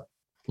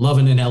Love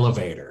in an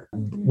Elevator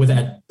with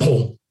that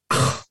boom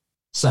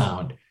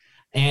sound.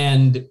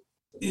 And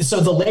so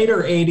the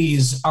later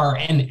 80s are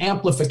an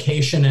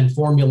amplification and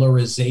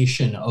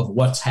formularization of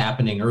what's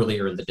happening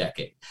earlier in the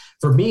decade.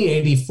 For me,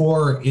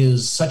 84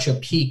 is such a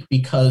peak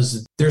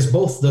because there's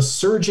both the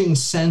surging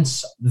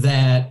sense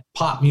that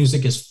pop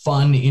music is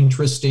fun,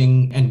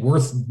 interesting, and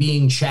worth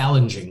being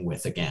challenging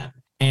with again.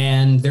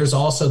 And there's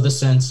also the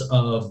sense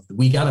of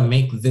we got to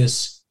make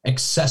this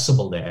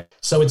accessible there.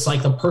 So it's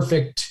like the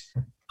perfect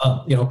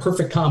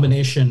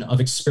combination of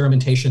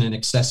experimentation and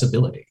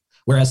accessibility.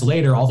 Whereas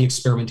later, all the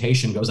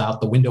experimentation goes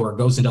out the window or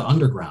goes into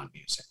underground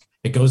music.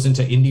 It goes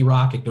into indie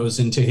rock, it goes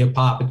into hip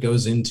hop, it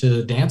goes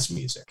into dance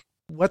music.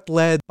 What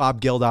led Bob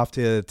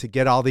Geldof to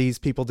get all these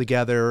people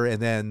together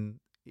and then,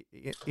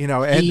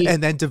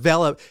 and then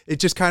develop? It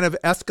just kind of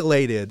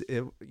escalated.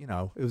 It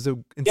was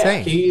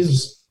insane.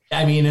 Yeah,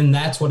 and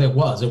that's what it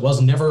was. It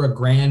was never a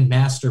grand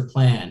master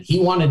plan. He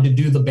wanted to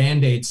do the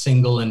Band-Aid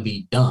single and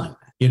be done.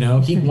 You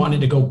know, he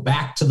wanted to go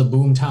back to the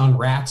Boomtown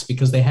Rats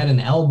because they had an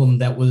album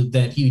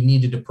that he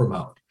needed to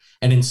promote.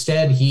 And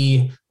instead,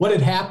 what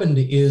had happened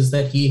is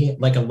that he,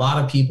 like a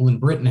lot of people in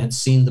Britain, had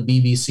seen the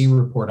BBC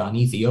report on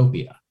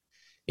Ethiopia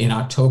in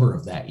October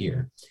of that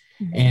year.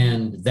 Mm-hmm.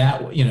 And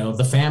that, you know,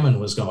 the famine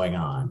was going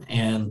on.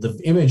 And the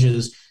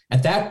images,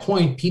 at that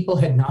point, people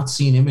had not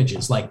seen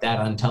images like that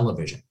on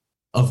television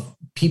of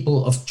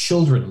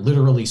children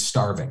literally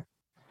starving.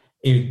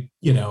 It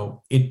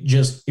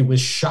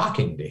was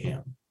shocking to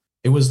him.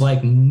 It was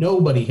like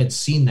nobody had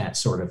seen that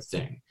sort of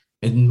thing,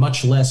 and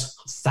much less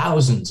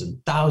thousands and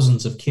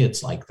thousands of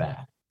kids like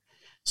that.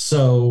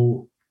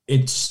 So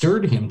it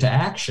stirred him to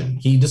action.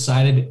 He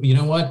decided, you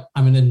know what,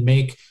 I'm going to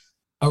make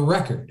a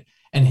record.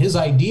 And his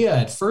idea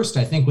at first,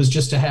 I think, was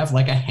just to have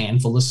like a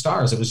handful of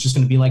stars. It was just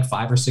going to be like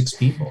 5 or 6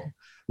 people.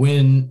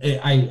 When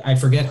I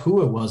forget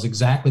who it was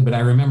exactly, but I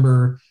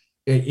remember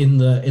in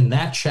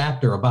that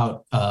chapter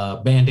about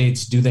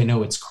Band-Aids, Do They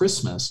Know It's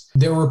Christmas?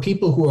 There were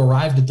people who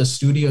arrived at the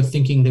studio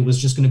thinking there was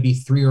just going to be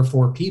 3 or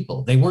 4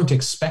 people. They weren't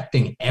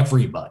expecting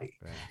everybody.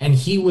 Right. And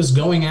he was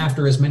going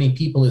after as many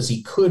people as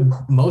he could,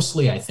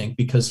 mostly, I think,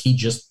 because he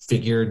just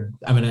figured,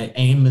 I'm going to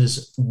aim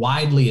as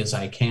widely as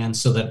I can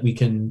so that we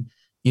can,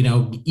 you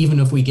know, even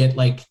if we get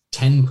like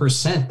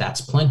 10%, that's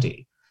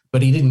plenty.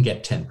 But he didn't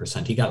get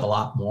 10%. He got a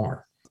lot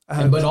more.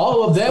 But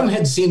all of them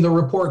had seen the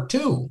report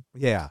too.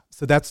 Yeah.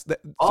 So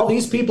all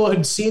these people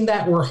had seen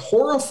that, were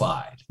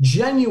horrified,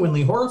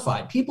 genuinely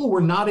horrified. People were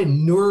not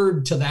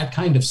inured to that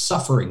kind of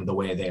suffering the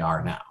way they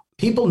are now.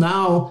 People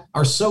now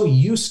are so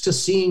used to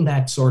seeing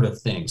that sort of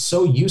thing,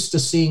 so used to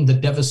seeing the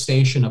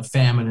devastation of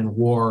famine and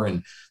war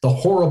and the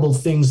horrible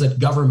things that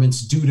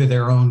governments do to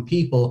their own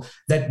people,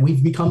 that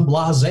we've become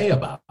blasé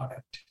about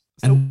it.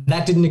 And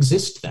that didn't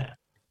exist then.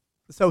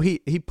 So he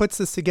puts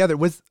this together.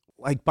 Was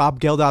like Bob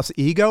Geldof's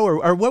ego,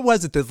 or what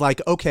was it that's like,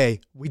 okay,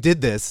 we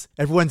did this,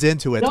 everyone's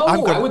into it? No,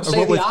 I would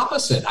say the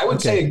opposite. I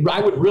would say,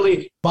 I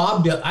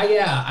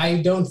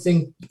don't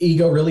think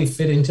ego really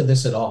fit into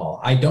this at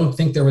all. I don't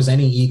think there was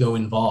any ego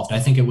involved.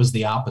 I think it was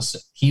the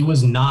opposite. He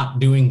was not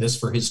doing this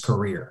for his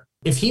career.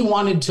 If he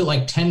wanted to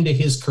like tend to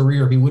his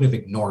career, he would have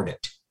ignored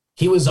it.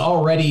 He was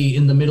already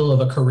in the middle of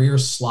a career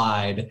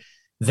slide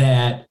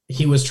that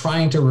he was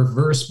trying to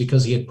reverse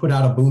because he had put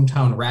out a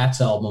Boomtown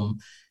Rats album.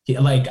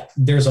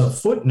 There's a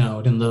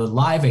footnote in the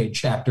Live Aid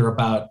chapter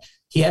about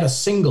he had a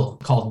single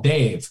called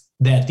Dave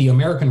that the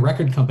American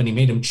record company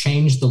made him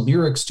change the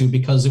lyrics to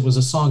because it was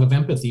a song of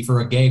empathy for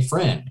a gay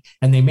friend.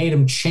 And they made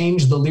him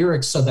change the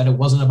lyrics so that it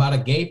wasn't about a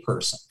gay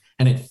person.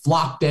 And it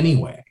flopped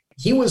anyway.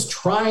 He was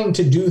trying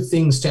to do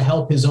things to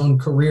help his own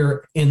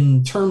career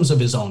in terms of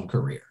his own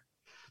career,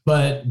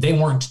 but they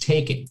weren't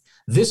taking.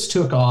 This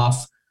took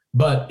off.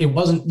 But it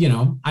wasn't, you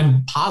know,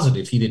 I'm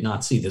positive he did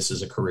not see this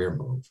as a career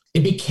move.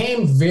 It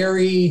became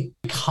very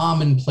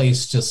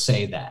commonplace to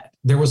say that.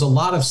 There was a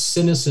lot of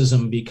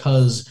cynicism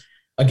because,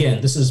 again,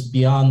 this is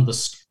beyond the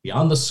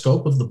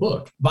scope of the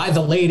book. By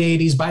the late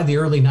 80s, by the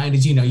early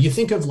 90s, you know, you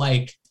think of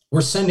like,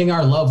 we're sending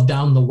our love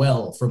down the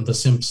well from The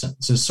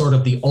Simpsons is sort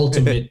of the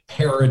ultimate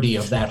parody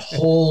of that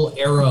whole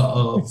era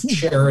of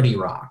charity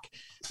rock.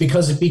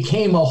 Because it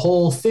became a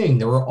whole thing.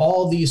 There were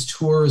all these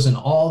tours and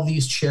all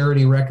these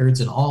charity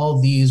records and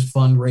all these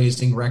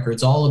fundraising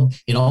records,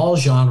 in all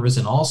genres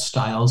and all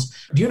styles.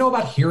 Do you know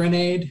about Hearin'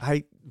 Aid?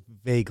 I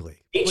vaguely.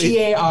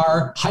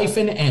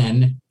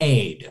 HEAR-N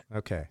aid.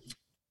 Okay.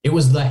 It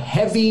was the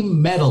heavy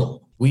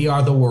metal We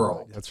Are the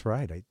World. That's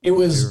right.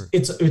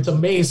 It's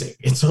amazing.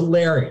 It's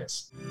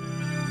hilarious.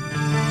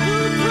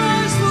 Who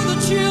cries for the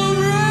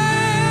children?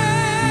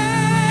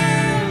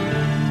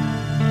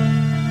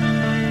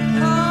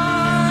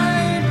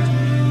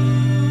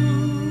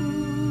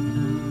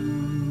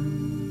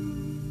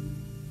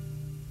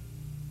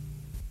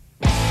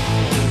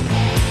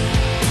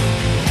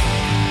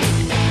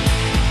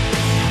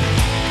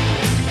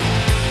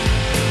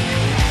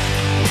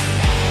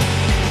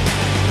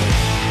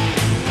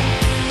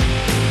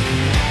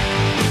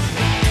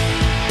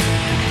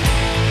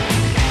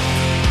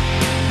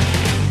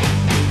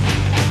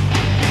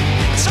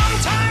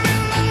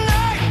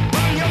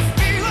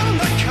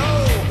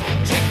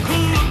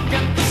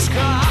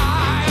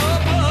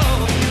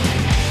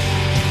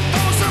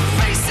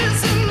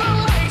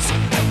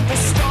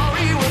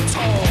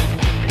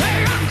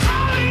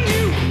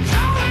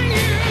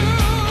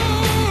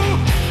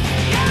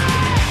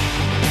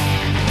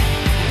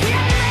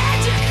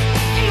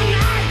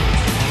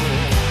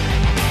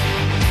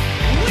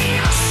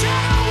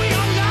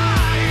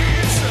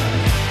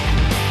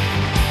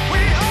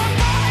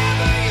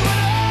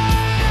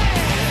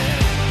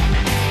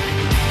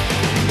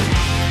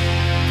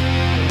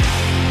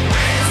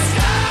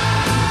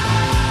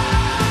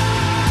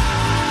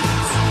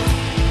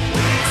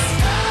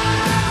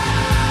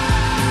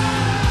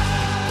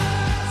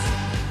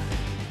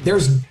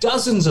 There's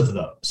dozens of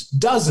those,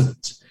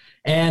 dozens.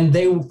 And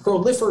they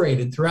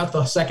proliferated throughout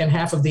the second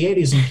half of the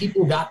 80s, and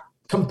people got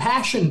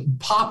compassion.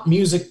 Pop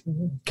music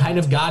kind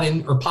of got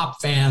in, or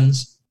pop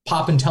fans,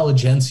 pop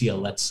intelligentsia,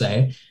 let's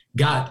say,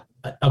 got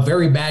a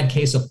very bad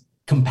case of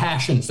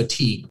compassion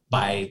fatigue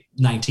by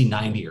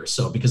 1990 or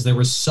so, because there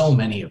were so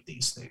many of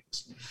these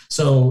things.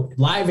 So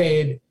Live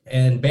Aid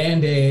and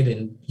Band Aid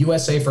and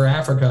USA for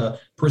Africa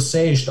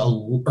presaged a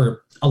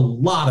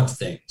lot of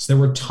things. There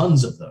were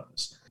tons of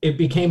those. It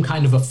became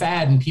kind of a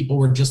fad, and people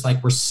were just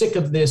like, we're sick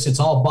of this. It's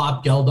all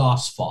Bob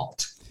Geldof's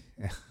fault.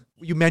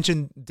 You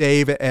mentioned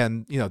Dave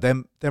and,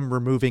 them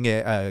removing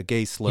a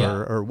gay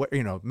slur or what,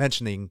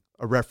 mentioning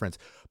a reference.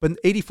 But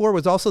 84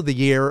 was also the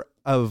year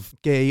of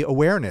gay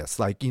awareness.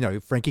 Like,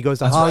 Frankie Goes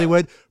to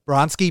Hollywood,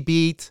 right. Bronski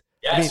Beat.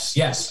 Yes,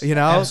 yes.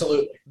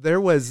 Absolutely. There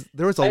was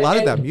a lot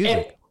of that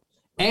music.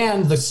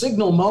 And the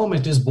signal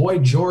moment is Boy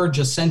George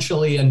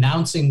essentially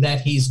announcing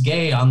that he's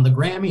gay on the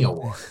Grammy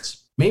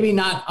Awards. Maybe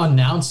not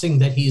announcing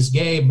that he's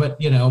gay, but,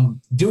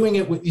 doing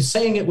it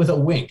saying it with a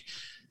wink.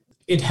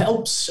 It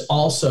helps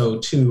also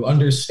to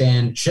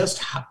understand just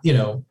how,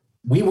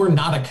 we were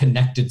not a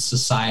connected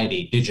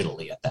society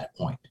digitally at that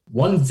point.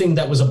 One thing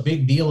that was a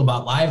big deal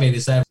about Live Aid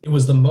is that it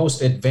was the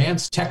most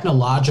advanced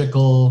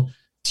technological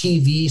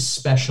TV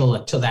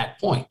special to that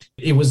point.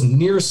 It was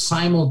near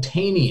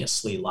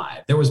simultaneously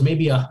live. There was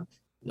maybe a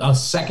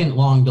second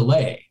long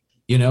delay,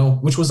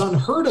 which was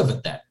unheard of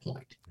at that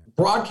point.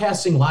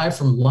 Broadcasting live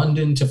from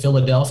London to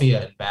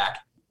Philadelphia and back,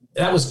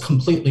 that was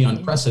completely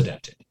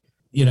unprecedented.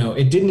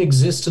 It didn't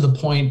exist to the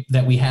point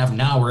that we have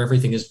now where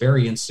everything is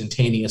very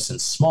instantaneous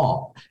and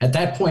small. At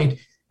that point,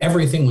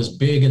 everything was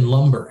big and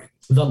lumbering.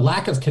 The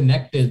lack of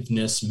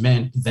connectedness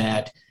meant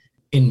that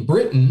in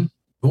Britain,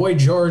 Boy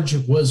George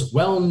was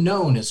well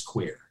known as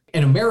queer.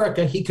 In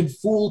America, he could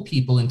fool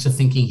people into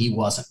thinking he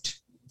wasn't.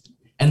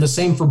 And the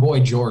same for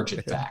Boy George,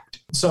 in fact.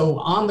 So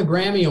on the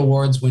Grammy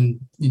Awards, when,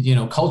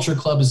 Culture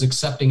Club is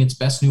accepting its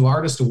Best New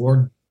Artist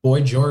Award,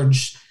 Boy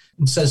George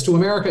says to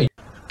America,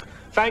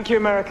 "Thank you,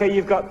 America.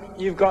 You've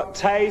got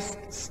taste,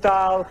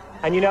 style,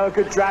 and you know a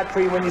good drag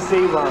queen when you see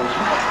one."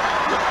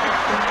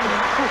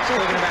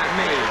 Talking about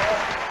me.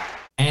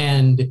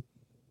 And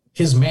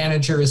his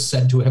manager is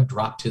said to have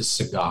dropped his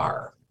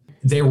cigar.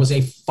 There was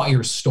a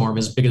firestorm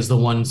as big as the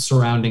one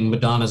surrounding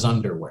Madonna's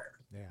underwear.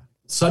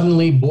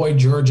 Suddenly,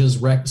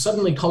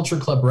 suddenly Culture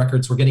Club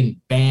records were getting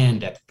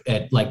banned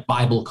at like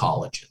Bible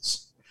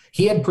colleges.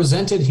 He had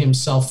presented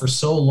himself for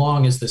so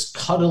long as this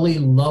cuddly,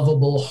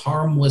 lovable,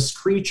 harmless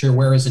creature,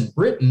 whereas in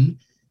Britain,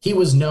 he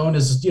was known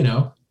as,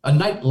 a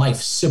nightlife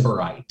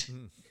sybarite.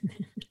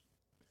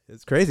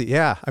 It's crazy.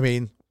 Yeah. I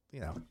mean,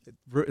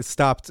 it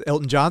stopped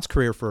Elton John's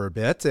career for a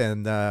bit.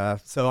 And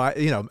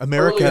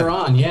America. Earlier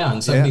on,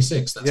 in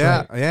 76. That's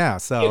right. Yeah.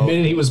 So he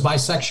admitted he was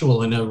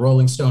bisexual in a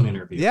Rolling Stone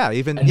interview. Yeah.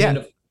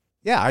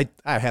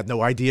 I had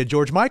no idea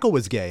George Michael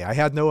was gay. I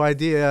had no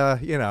idea,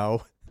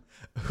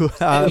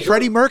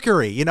 Freddie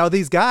Mercury,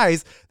 these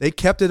guys, they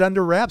kept it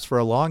under wraps for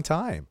a long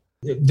time.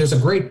 There's a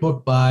great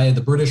book by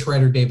the British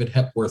writer David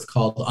Hepworth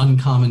called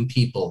Uncommon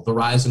People, The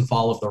Rise and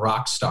Fall of the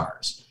Rock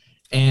Stars.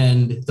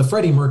 And the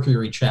Freddie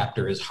Mercury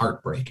chapter is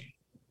heartbreaking.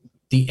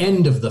 The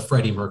end of the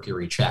Freddie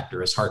Mercury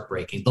chapter is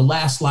heartbreaking. The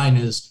last line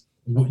is,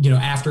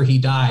 after he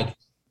died,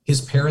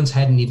 his parents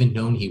hadn't even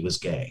known he was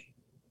gay.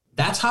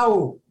 That's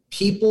how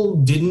people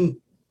didn't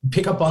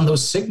pick up on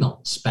those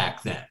signals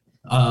back then.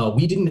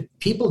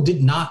 People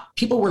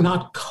were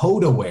not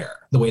code aware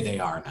the way they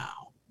are now.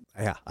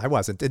 Yeah, I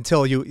wasn't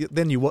until you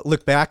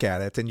look back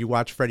at it and you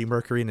watch Freddie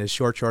Mercury in his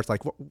short shorts.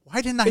 Like,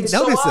 why didn't I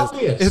notice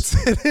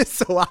this? It is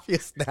so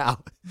obvious now.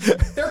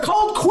 They're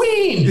called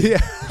Queen. Yeah,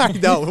 I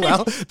know.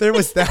 Well, there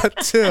was that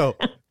too.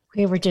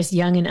 We were just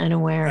young and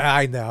unaware.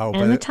 I know.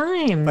 And the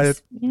times.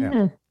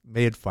 But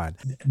made fun.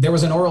 There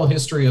was an oral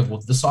history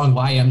of the song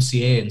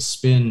YMCA and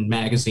Spin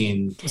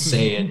magazine,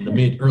 say in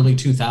the early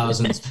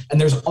 2000s.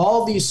 And there's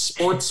all these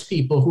sports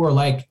people who are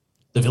like,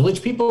 the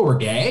Village People were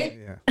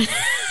gay?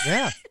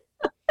 Yeah.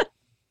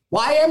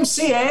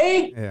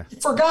 YMCA? Yeah.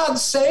 For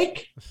God's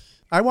sake.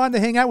 I wanted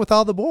to hang out with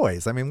all the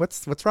boys. I mean,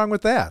 what's wrong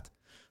with that?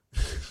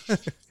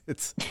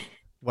 It's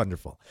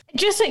wonderful.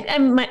 Just like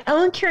my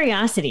own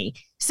curiosity.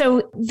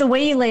 So the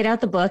way you laid out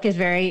the book is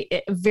very,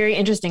 very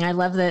interesting. I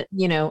love that,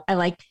 I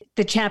like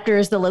the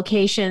chapters, the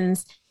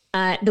locations,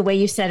 the way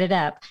you set it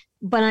up.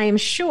 But I am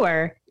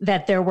sure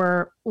that there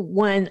were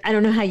I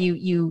don't know how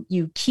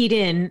you keyed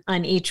in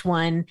on each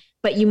one,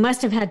 but you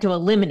must have had to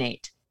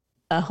eliminate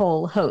a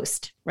whole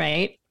host,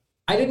 right?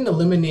 I didn't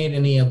eliminate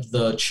any of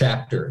the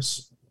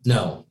chapters.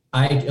 No,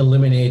 I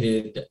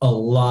eliminated a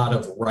lot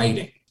of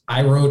writing.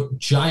 I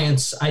wrote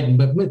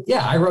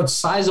I wrote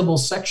sizable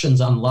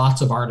sections on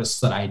lots of artists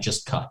that I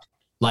just cut.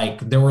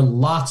 Like there were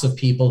lots of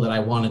people that I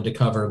wanted to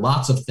cover,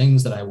 lots of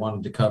things that I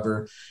wanted to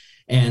cover.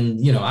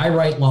 And, I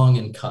write long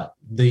and cut.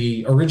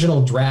 The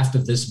original draft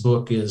of this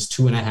book is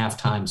 2.5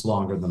 times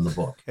longer than the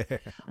book.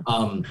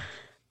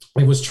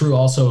 It was true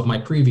also of my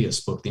previous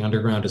book, The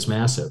Underground is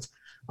Massive.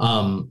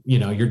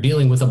 You're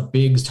dealing with a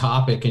big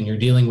topic and you're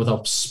dealing with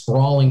a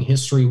sprawling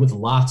history with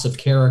lots of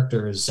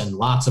characters and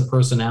lots of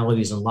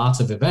personalities and lots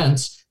of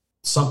events.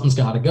 Something's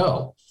got to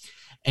go.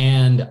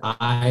 And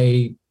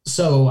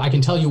so I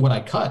can tell you what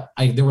I cut.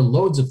 There were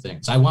loads of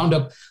things. I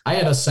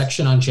had a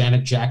section on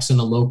Janet Jackson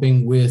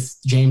eloping with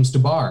James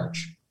DeBarge.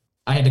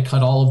 I had to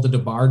cut all of the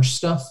DeBarge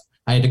stuff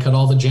I had to cut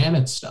all the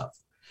Janet stuff.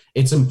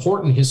 It's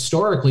important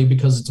historically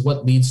because it's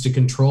what leads to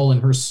Control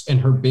in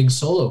her big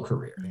solo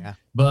career. Yeah.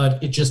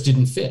 But it just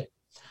didn't fit.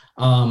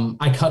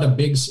 I cut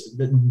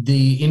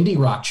the indie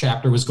rock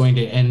chapter was going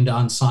to end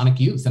on Sonic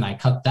Youth, and I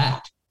cut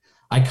that.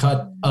 I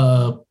cut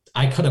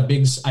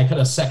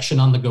a section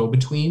on the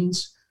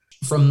Go-Betweens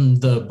from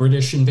the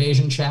British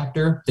Invasion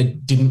chapter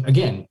that didn't,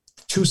 again,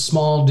 too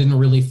small, didn't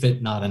really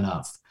fit, not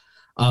enough.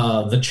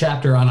 The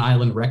chapter on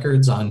Island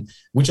Records,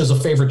 which is a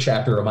favorite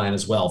chapter of mine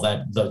as well.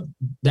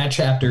 That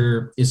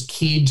chapter is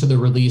keyed to the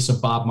release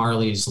of Bob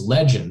Marley's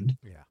Legend,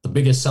 the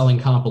biggest selling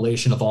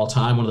compilation of all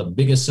time, one of the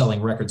biggest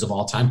selling records of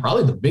all time,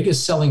 probably the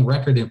biggest selling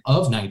record of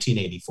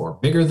 1984,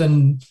 bigger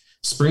than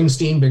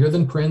Springsteen, bigger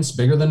than Prince,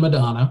 bigger than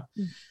Madonna.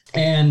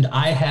 And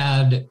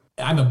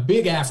I'm a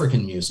big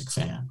African music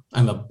fan.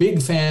 I'm a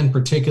big fan,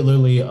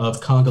 particularly of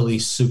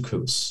Congolese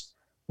soukous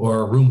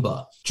or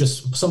rumba,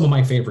 just some of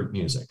my favorite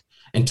music.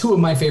 And two of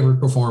my favorite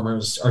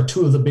performers are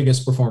two of the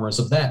biggest performers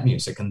of that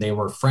music, and they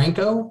were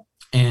Franco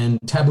and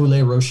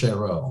Taboulé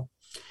Rochereau.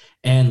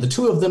 And the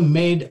two of them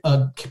made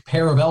a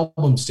pair of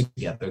albums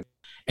together.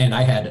 And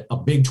I had a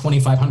big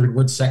 2,500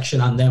 word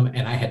section on them,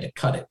 and I had to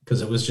cut it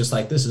because it was just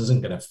like, this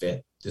isn't going to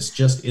fit. This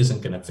just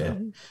isn't going to fit.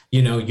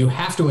 You know, you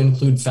have to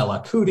include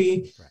Fela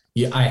Kuti.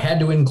 I had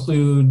to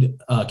include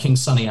King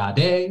Sunny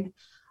Ade.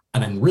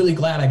 And I'm really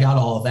glad I got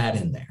all of that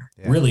in there.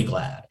 Yeah. Really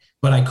glad.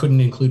 But I couldn't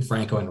include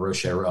Franco and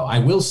Rochereau. I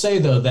will say,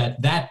 though,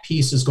 that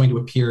piece is going to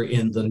appear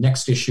in the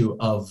next issue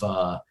of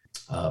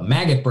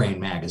Maggot Brain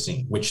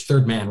magazine, which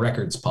Third Man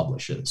Records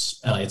publishes.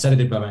 It's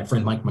edited by my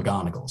friend Mike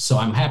McGonigal. So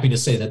I'm happy to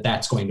say that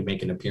that's going to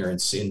make an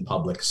appearance in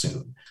public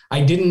soon.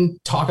 I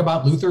didn't talk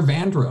about Luther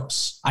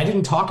Vandross. I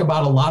didn't talk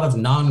about a lot of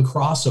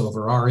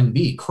non-crossover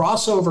R&B.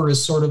 Crossover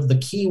is sort of the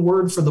key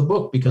word for the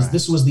book because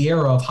this was the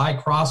era of high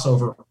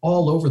crossover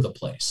all over the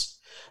place.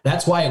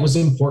 That's why it was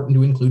important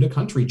to include a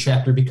country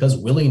chapter, because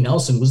Willie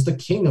Nelson was the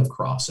king of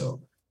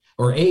crossover,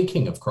 or a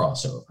king of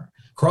crossover.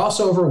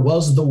 Crossover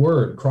was the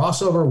word.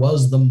 Crossover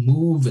was the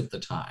move at the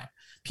time.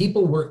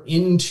 People were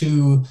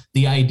into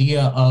the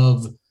idea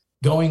of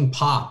going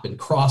pop and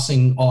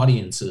crossing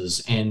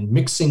audiences and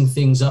mixing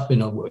things up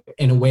in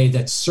a way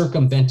that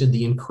circumvented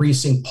the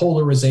increasing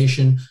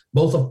polarization,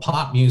 both of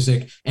pop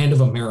music and of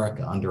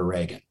America under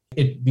Reagan.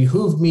 It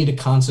behooved me to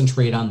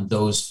concentrate on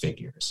those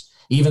figures,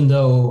 even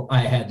though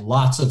I had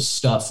lots of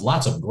stuff,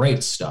 lots of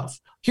great stuff.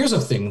 Here's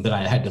a thing that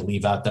I had to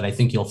leave out that I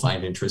think you'll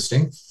find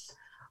interesting.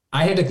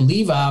 I had to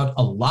leave out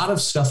a lot of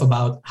stuff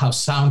about how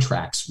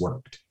soundtracks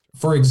worked.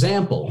 For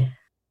example,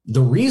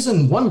 one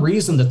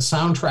reason that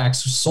soundtracks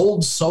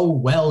sold so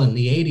well in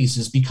the 80s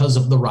is because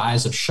of the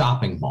rise of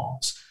shopping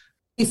malls.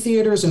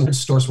 Theaters and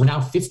stores were now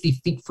 50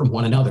 feet from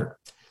one another.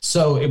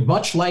 So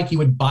much like you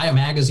would buy a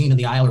magazine in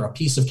the aisle or a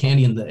piece of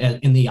candy in the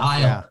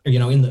aisle,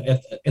 in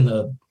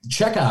the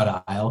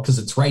checkout aisle, because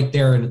it's right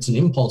there and it's an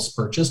impulse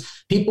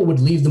purchase, people would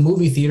leave the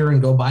movie theater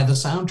and go buy the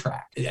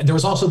soundtrack. There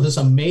was also this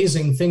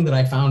amazing thing that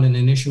I found in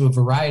an issue of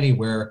Variety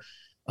where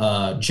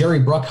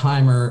Jerry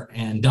Bruckheimer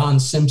and Don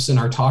Simpson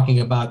are talking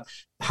about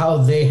how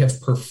they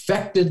have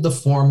perfected the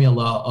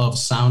formula of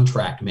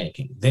soundtrack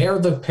making. They're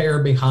the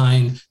pair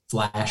behind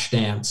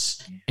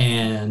Flashdance,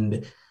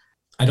 and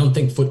I don't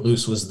think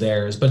Footloose was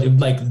theirs, but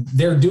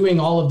they're doing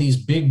all of these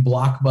big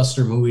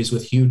blockbuster movies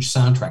with huge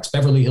soundtracks.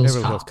 Beverly Hills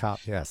Cop,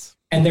 yes.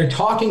 And they're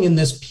talking in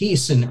this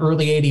piece in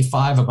early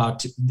 85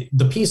 about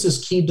the piece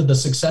is key to the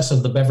success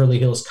of the Beverly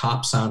Hills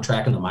Cop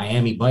soundtrack and the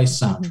Miami Vice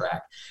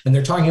soundtrack. And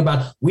they're talking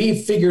about,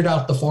 we figured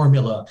out the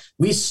formula.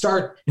 We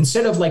start,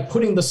 instead of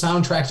putting the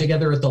soundtrack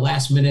together at the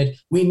last minute,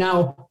 we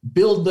now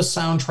build the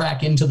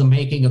soundtrack into the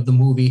making of the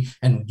movie.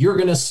 And you're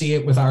going to see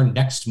it with our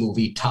next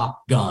movie,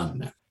 Top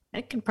Gun.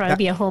 That could probably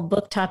be a whole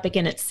book topic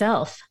in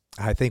itself.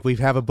 I think we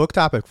have a book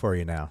topic for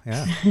you now.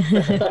 Yeah.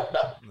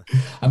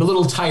 I'm a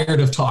little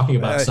tired of talking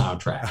about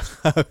soundtracks.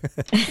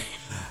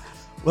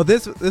 Well,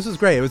 this was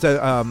great. It was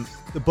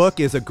the book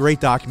is a great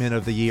document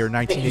of the year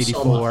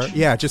 1984. So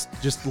yeah,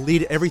 just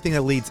lead everything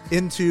that leads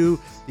into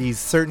these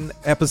certain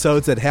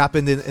episodes that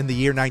happened in the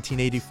year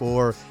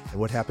 1984 and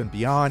what happened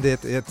beyond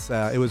it. It's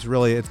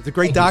a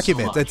great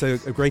document. It's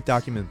a great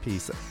document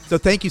piece. So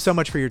thank you so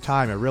much for your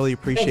time. I really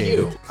appreciate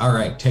it. All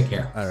right, take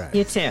care. All right.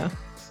 You too.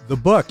 The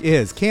book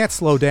is Can't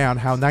Slow Down,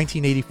 How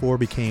 1984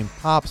 Became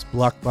Pop's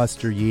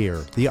Blockbuster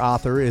Year. The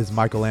author is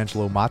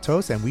Michelangelo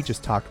Matos, and we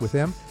just talked with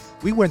him.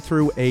 We went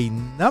through a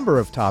number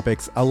of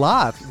topics, a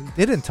lot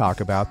we didn't talk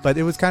about, but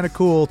it was kind of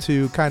cool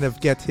to kind of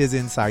get his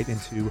insight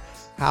into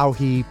how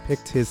he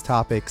picked his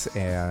topics,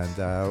 and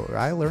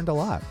I learned a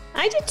lot.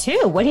 I did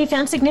too. What he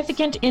found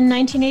significant in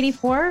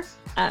 1984,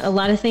 a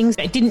lot of things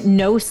I didn't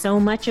know so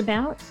much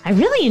about. I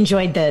really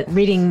enjoyed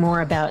reading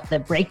more about the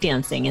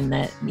breakdancing and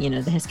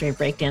the history of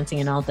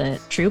breakdancing and all the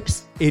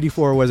troops.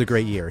 84 was a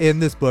great year. In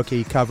this book,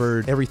 he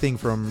covered everything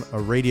from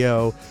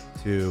radio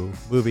to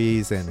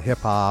movies and hip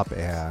hop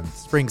and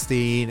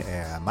Springsteen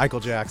and Michael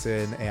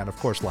Jackson and of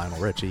course Lionel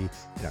Richie.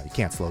 You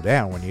can't slow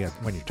down when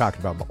you're talking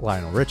about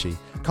Lionel Richie,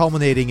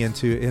 culminating in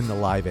the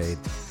Live Aid.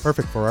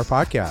 Perfect for our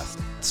podcast.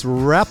 let's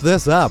wrap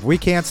this up. We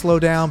can't slow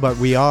down, but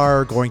we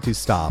are going to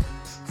stop.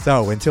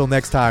 So until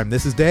next time,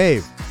 this is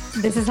Dave.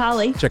 This is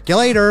Holly. Check you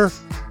later.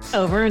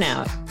 Over and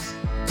out.